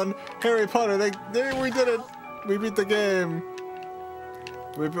 everyone. Harry Potter, we did it. We beat the game.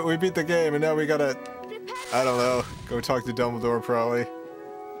 We beat the game, and now we gotta, I don't know, go talk to Dumbledore probably.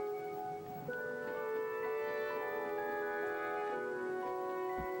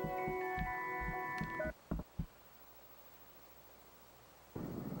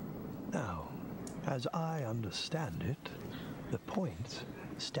 Now, as I understand it, the points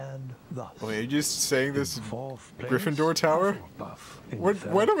stand thus. Wait, are you just saying this in Gryffindor Tower? Wait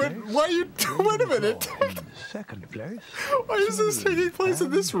a minute, why are you, wait a minute. Second place. Why is this taking place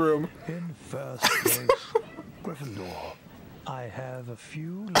in this room? In first place, Gryffindor. I have a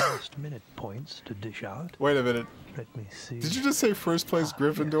few last minute points to dish out. Wait a minute. Let me see. Did you just say first place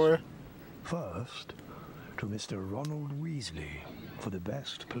Gryffindor? Yes. First, to Mr. Ronald Weasley for the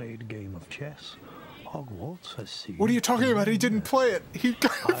best played game of chess Hogwarts has seen. What are you talking about? He didn't play it. He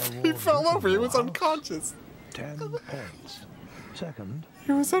fell over. He was unconscious. 10 points. Second,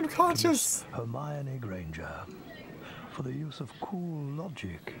 he was unconscious. Hermione Granger for the use of cool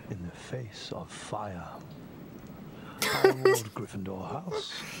logic in the face of fire. Howard Gryffindor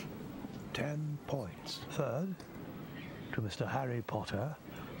House, 10 points. Third, to Mr. Harry Potter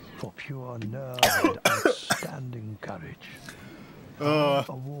for pure nerve and outstanding courage.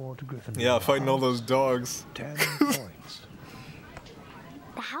 Award Gryffindor. Yeah, fighting all those dogs. 10 points.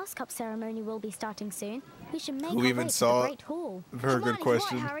 The House Cup ceremony will be starting soon. We should make Who our even way to saw the Great Hall. Very good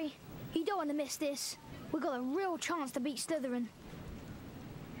question. Right, Harry. You don't want to miss this. We've got a real chance to beat Slytherin.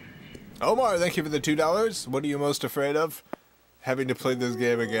 Omar, thank you for the $2. What are you most afraid of? Having to play this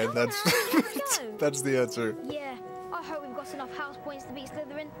game again. That's that's the answer. Yeah, I hope we've got enough house points to beat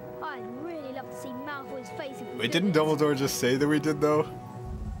Slytherin. I'd really love to see Malfoy's face if we Wait, did didn't this. Dumbledore just say that we did though?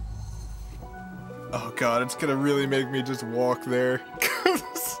 Oh god, it's gonna really make me just walk there.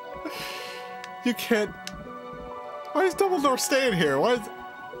 You can't. Why is Dumbledore staying here? Why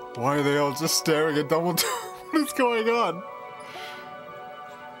are they all just staring at Dumbledore? What is going on?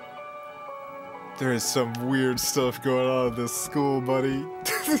 There is some weird stuff going on at this school, buddy.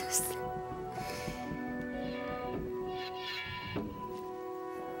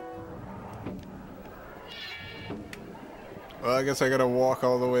 Well, I guess I gotta walk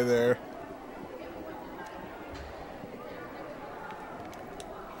all the way there.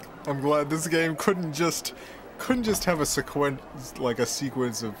 I'm glad this game couldn't just have a sequence, like a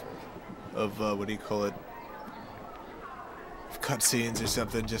sequence of what do you call it? Cutscenes or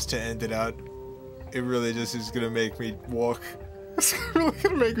something just to end it out. It really just is gonna make me walk. It's really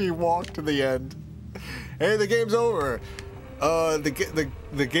gonna make me walk to the end. Hey, the game's over.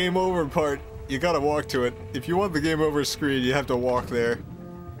 The game over part, you gotta walk to it. If you want the game over screen, you have to walk there.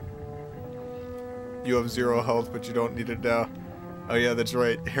 You have 0 health, but you don't need it now. Oh yeah, that's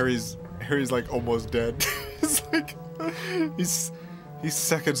right. Harry's like almost dead. It's like he's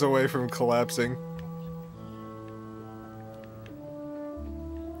seconds away from collapsing.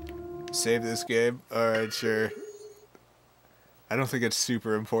 Save this game? Alright, sure. I don't think it's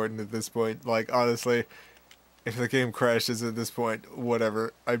super important at this point. Like, honestly, if the game crashes at this point,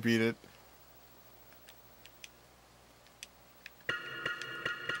 whatever. I beat it.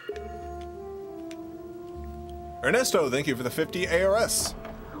 Ernesto, thank you for the 50 ARS.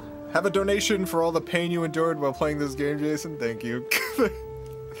 Have a donation for all the pain you endured while playing this game, Jason. Thank you.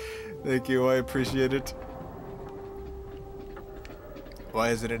 Thank you, I appreciate it. Why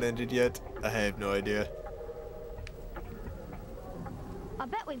hasn't it ended yet? I have no idea. I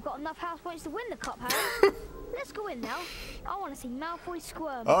bet we've got enough house points to win the cup, Harry. Let's go in now. I want to see Malfoy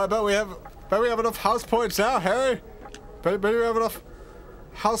squirm. Oh, I bet we have enough house points now, Harry. Bet we have enough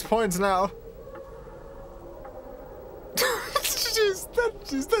house points now.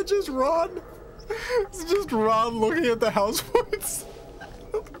 Is that just Ron? It's just Ron looking at the house points.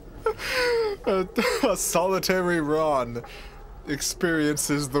 A solitary Ron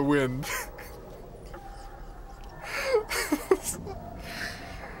experiences the wind.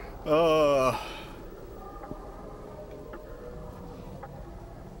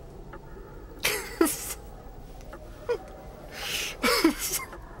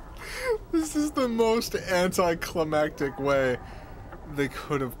 This is the most anticlimactic way they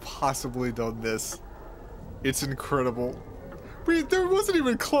could have possibly done this. It's incredible. There wasn't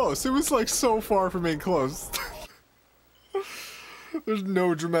even close. It was like so far from being close. There's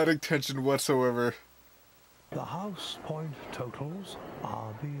no dramatic tension whatsoever. The house point totals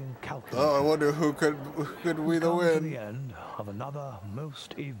are being calculated. Oh, I wonder who could we the win. To the end of another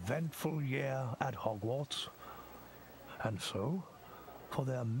most eventful year at Hogwarts. And so, for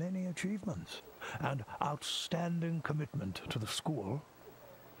their many achievements and outstanding commitment to the school,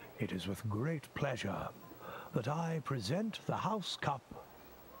 it is with great pleasure that I present the House Cup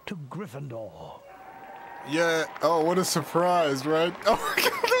to Gryffindor. Yeah, oh, what a surprise, right? Oh my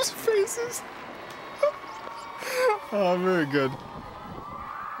god, there's faces! Oh, very good.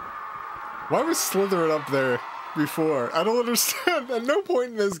 Why was Slytherin up there before? I don't understand. At no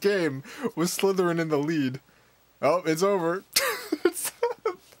point in this game was Slytherin in the lead. Oh, it's over.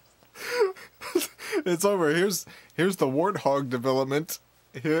 It's over. Here's the Warthog development.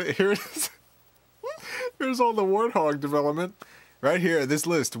 Here's all the Warthog development. Right here, this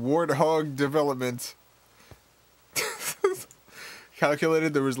list. Warthog development.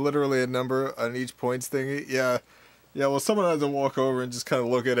 Calculated, there was literally a number on each points thingy. Yeah, well, someone had to walk over and just kind of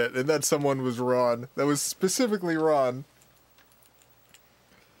look at it, and that someone was Ron. That was specifically Ron.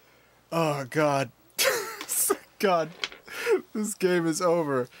 Oh, God. God. This game is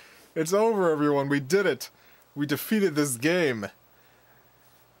over. It's over, everyone. We did it. We defeated this game.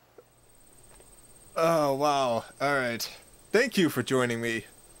 Oh, wow. Alright. Thank you for joining me.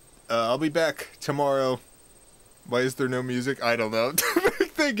 I'll be back tomorrow. Why is there no music? I don't know.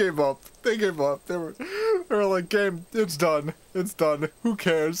 They gave up. They gave up. They were like, game, it's done. It's done. Who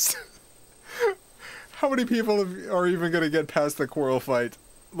cares? How many people are even gonna get past the Quirrell fight?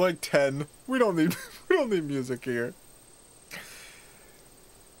 Like 10. We don't need music here.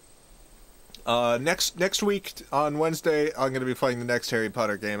 Next week on Wednesday, I'm gonna be playing the next Harry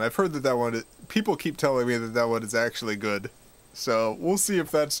Potter game. I've heard that one. People keep telling me that one is actually good. So we'll see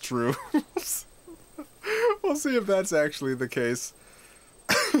if that's true. We'll see if that's actually the case.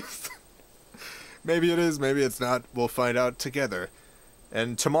 Maybe it is, maybe it's not. We'll find out together.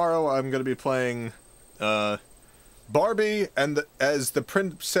 And tomorrow I'm going to be playing Barbie as the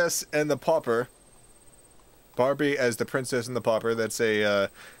Princess and the Pauper. Barbie as the Princess and the Pauper. That's a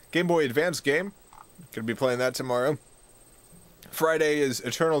Game Boy Advance game. Going to be playing that tomorrow. Friday is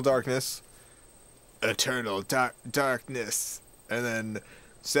Eternal Darkness. Eternal Darkness. And then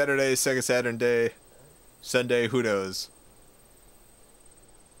Saturday, Sega Saturn Day. Sunday, who knows?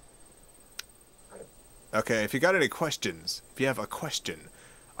 Okay, if you got any questions, if you have a question,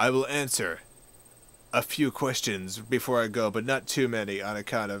 I will answer a few questions before I go, but not too many on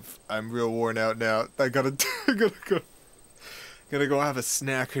account of I'm real worn out now. I gotta go have a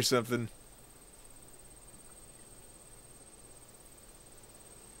snack or something.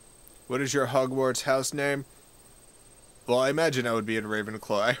 What is your Hogwarts house name? Well, I imagine I would be in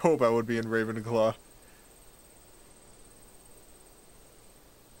Ravenclaw. I hope I would be in Ravenclaw.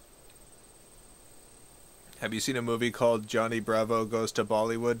 Have you seen a movie called Johnny Bravo Goes to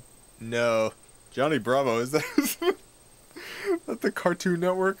Bollywood? No. Johnny Bravo, is that, that the Cartoon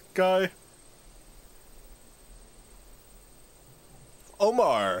Network guy?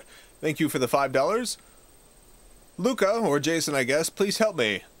 Omar, thank you for the $5. Luca, or Jason I guess, please help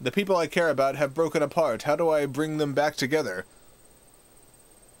me. The people I care about have broken apart. How do I bring them back together?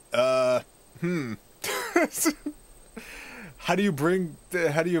 How do you bring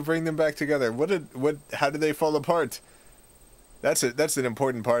them back together? How did they fall apart? That's an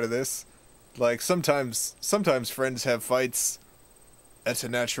important part of this. Like sometimes friends have fights. That's a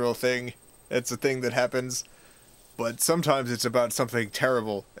natural thing. It's a thing that happens. But sometimes it's about something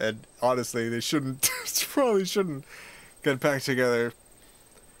terrible, and honestly, they probably shouldn't get back together.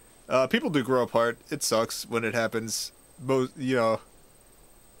 People do grow apart. It sucks when it happens. But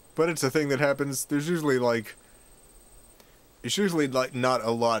it's a thing that happens. There's usually not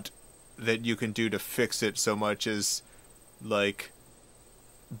a lot that you can do to fix it so much as, like,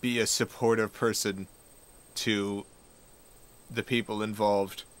 be a supportive person to the people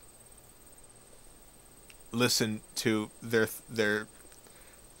involved. Listen to their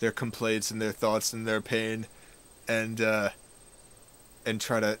complaints and their thoughts and their pain, and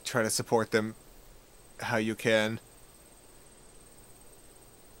try to support them how you can.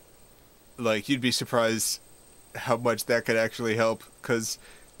 Like, you'd be surprised how much that could actually help, because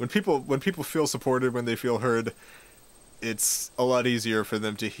when people feel supported, when they feel heard, it's a lot easier for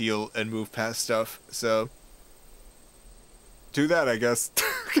them to heal and move past stuff. So do that, I guess.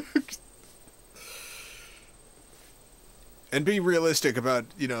 And be realistic about,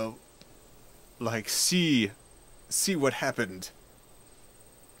 like, see what happened.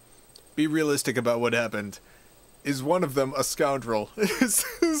 Be realistic about what happened. Is one of them a scoundrel? Is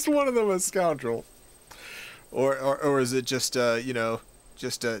one of them a scoundrel? Or is it just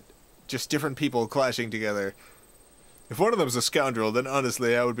just different people clashing together? If one of them's a scoundrel, then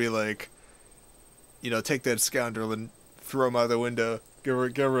honestly I would be like, take that scoundrel and throw him out the window. Get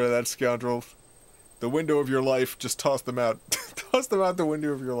rid of that scoundrel. The window of your life, just toss them out. Toss them out the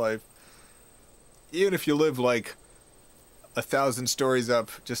window of your life. Even if you live, like, 1,000 stories up,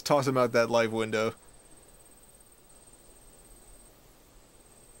 just toss them out that life window.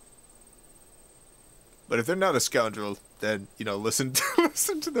 But if they're not a scoundrel, then, listen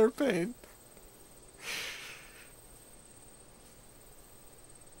to their pain.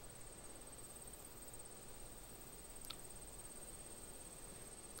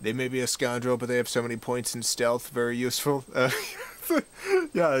 They may be a scoundrel, but they have so many points in stealth. Very useful.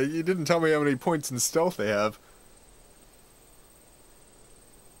 Yeah, you didn't tell me how many points in stealth they have.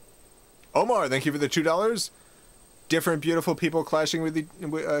 Omar, thank you for the $2. Different beautiful people clashing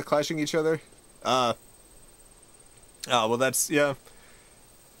clashing each other. Oh, well, that's, yeah.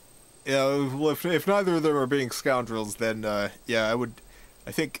 Yeah, well, if neither of them are being scoundrels, then, yeah,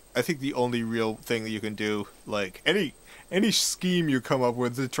 I think the only real thing that you can do, like, any scheme you come up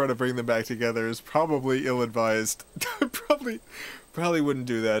with to try to bring them back together is probably ill-advised. probably wouldn't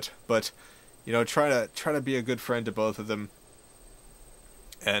do that, but, try to be a good friend to both of them.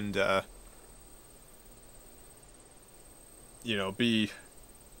 And,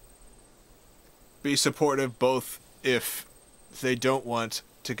 be supportive both if they don't want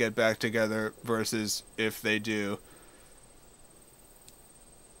to get back together versus if they do.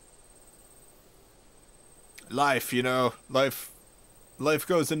 Life, life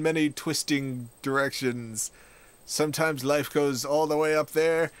goes in many twisting directions. Sometimes life goes all the way up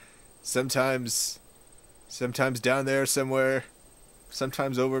there, sometimes down there somewhere,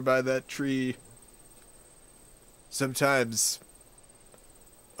 sometimes over by that tree, sometimes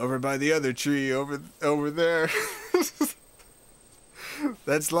over by the other tree over there.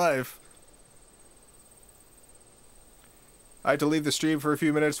 That's life. I had to leave the stream for a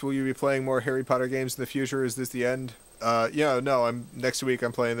few minutes. Will you be playing more Harry Potter games in the future? Is this the end? Yeah, no, next week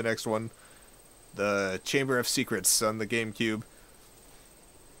I'm playing the next one. The Chamber of Secrets on the GameCube.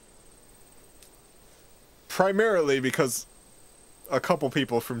 Primarily because a couple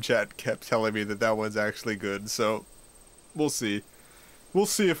people from chat kept telling me that one's actually good, so we'll see. We'll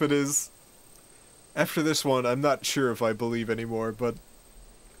see if it is. After this one, I'm not sure if I believe anymore, but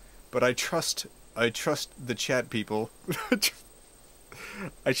I trust the chat people.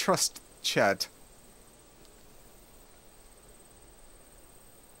 I trust chat.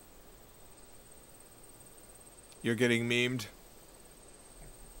 You're getting memed?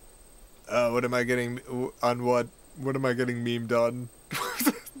 What am I getting on what? What am I getting memed on?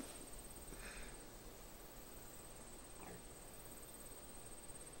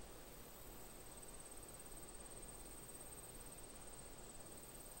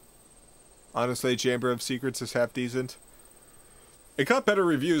 Honestly, Chamber of Secrets is half decent. It got better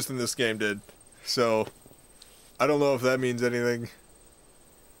reviews than this game did, so I don't know if that means anything.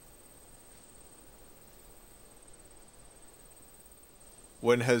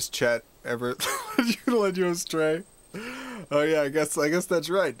 When has chat ever led you astray? Oh yeah, I guess that's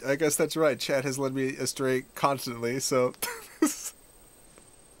right. I guess that's right. Chat has led me astray constantly, so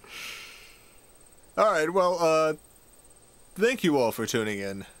alright, well, thank you all for tuning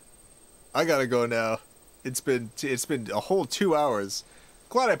in. I gotta go now. It's been a whole 2 hours.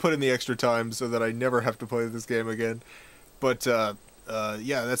 Glad I put in the extra time so that I never have to play this game again. But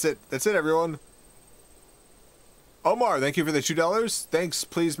yeah, that's it. That's it, everyone. Omar, thank you for the $2. Thanks.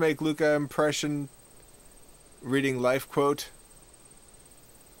 Please make Luca impression reading life quote.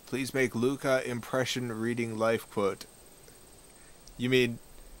 Please make Luca impression reading life quote. You mean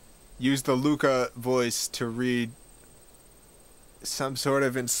use the Luca voice to read some sort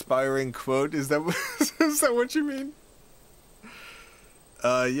of inspiring quote? Is that what you mean?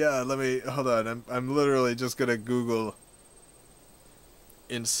 Yeah, let me hold on. I'm literally just gonna Google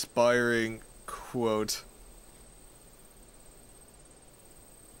inspiring quote.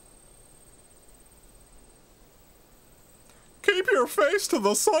 Keep your face to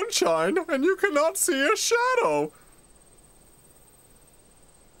the sunshine and you cannot see a shadow.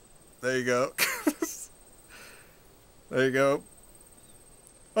 There you go. There you go.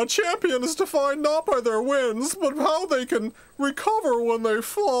 A champion is defined not by their wins, but how they can recover when they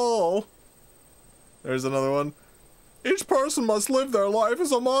fall. There's another one. Each person must live their life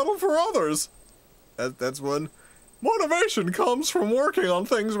as a model for others. That's one. Motivation comes from working on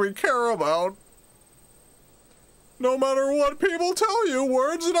things we care about. No matter what people tell you,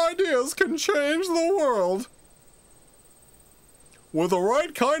 words and ideas can change the world. With the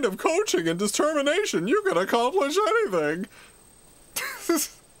right kind of coaching and determination, you can accomplish anything.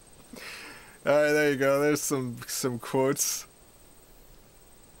 Alright, there you go. There's some quotes.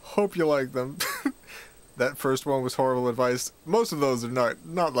 Hope you like them. That first one was horrible advice. Most of those are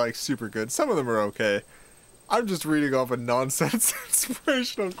not like super good. Some of them are okay. I'm just reading off a nonsense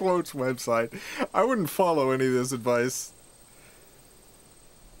inspirational quotes website. I wouldn't follow any of this advice.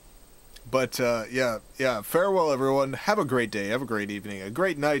 But yeah, farewell everyone. Have a great day, have a great evening, a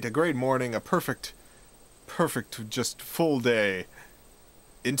great night, a great morning, a perfect just full day.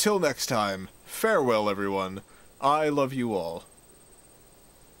 Until next time, farewell everyone. I love you all.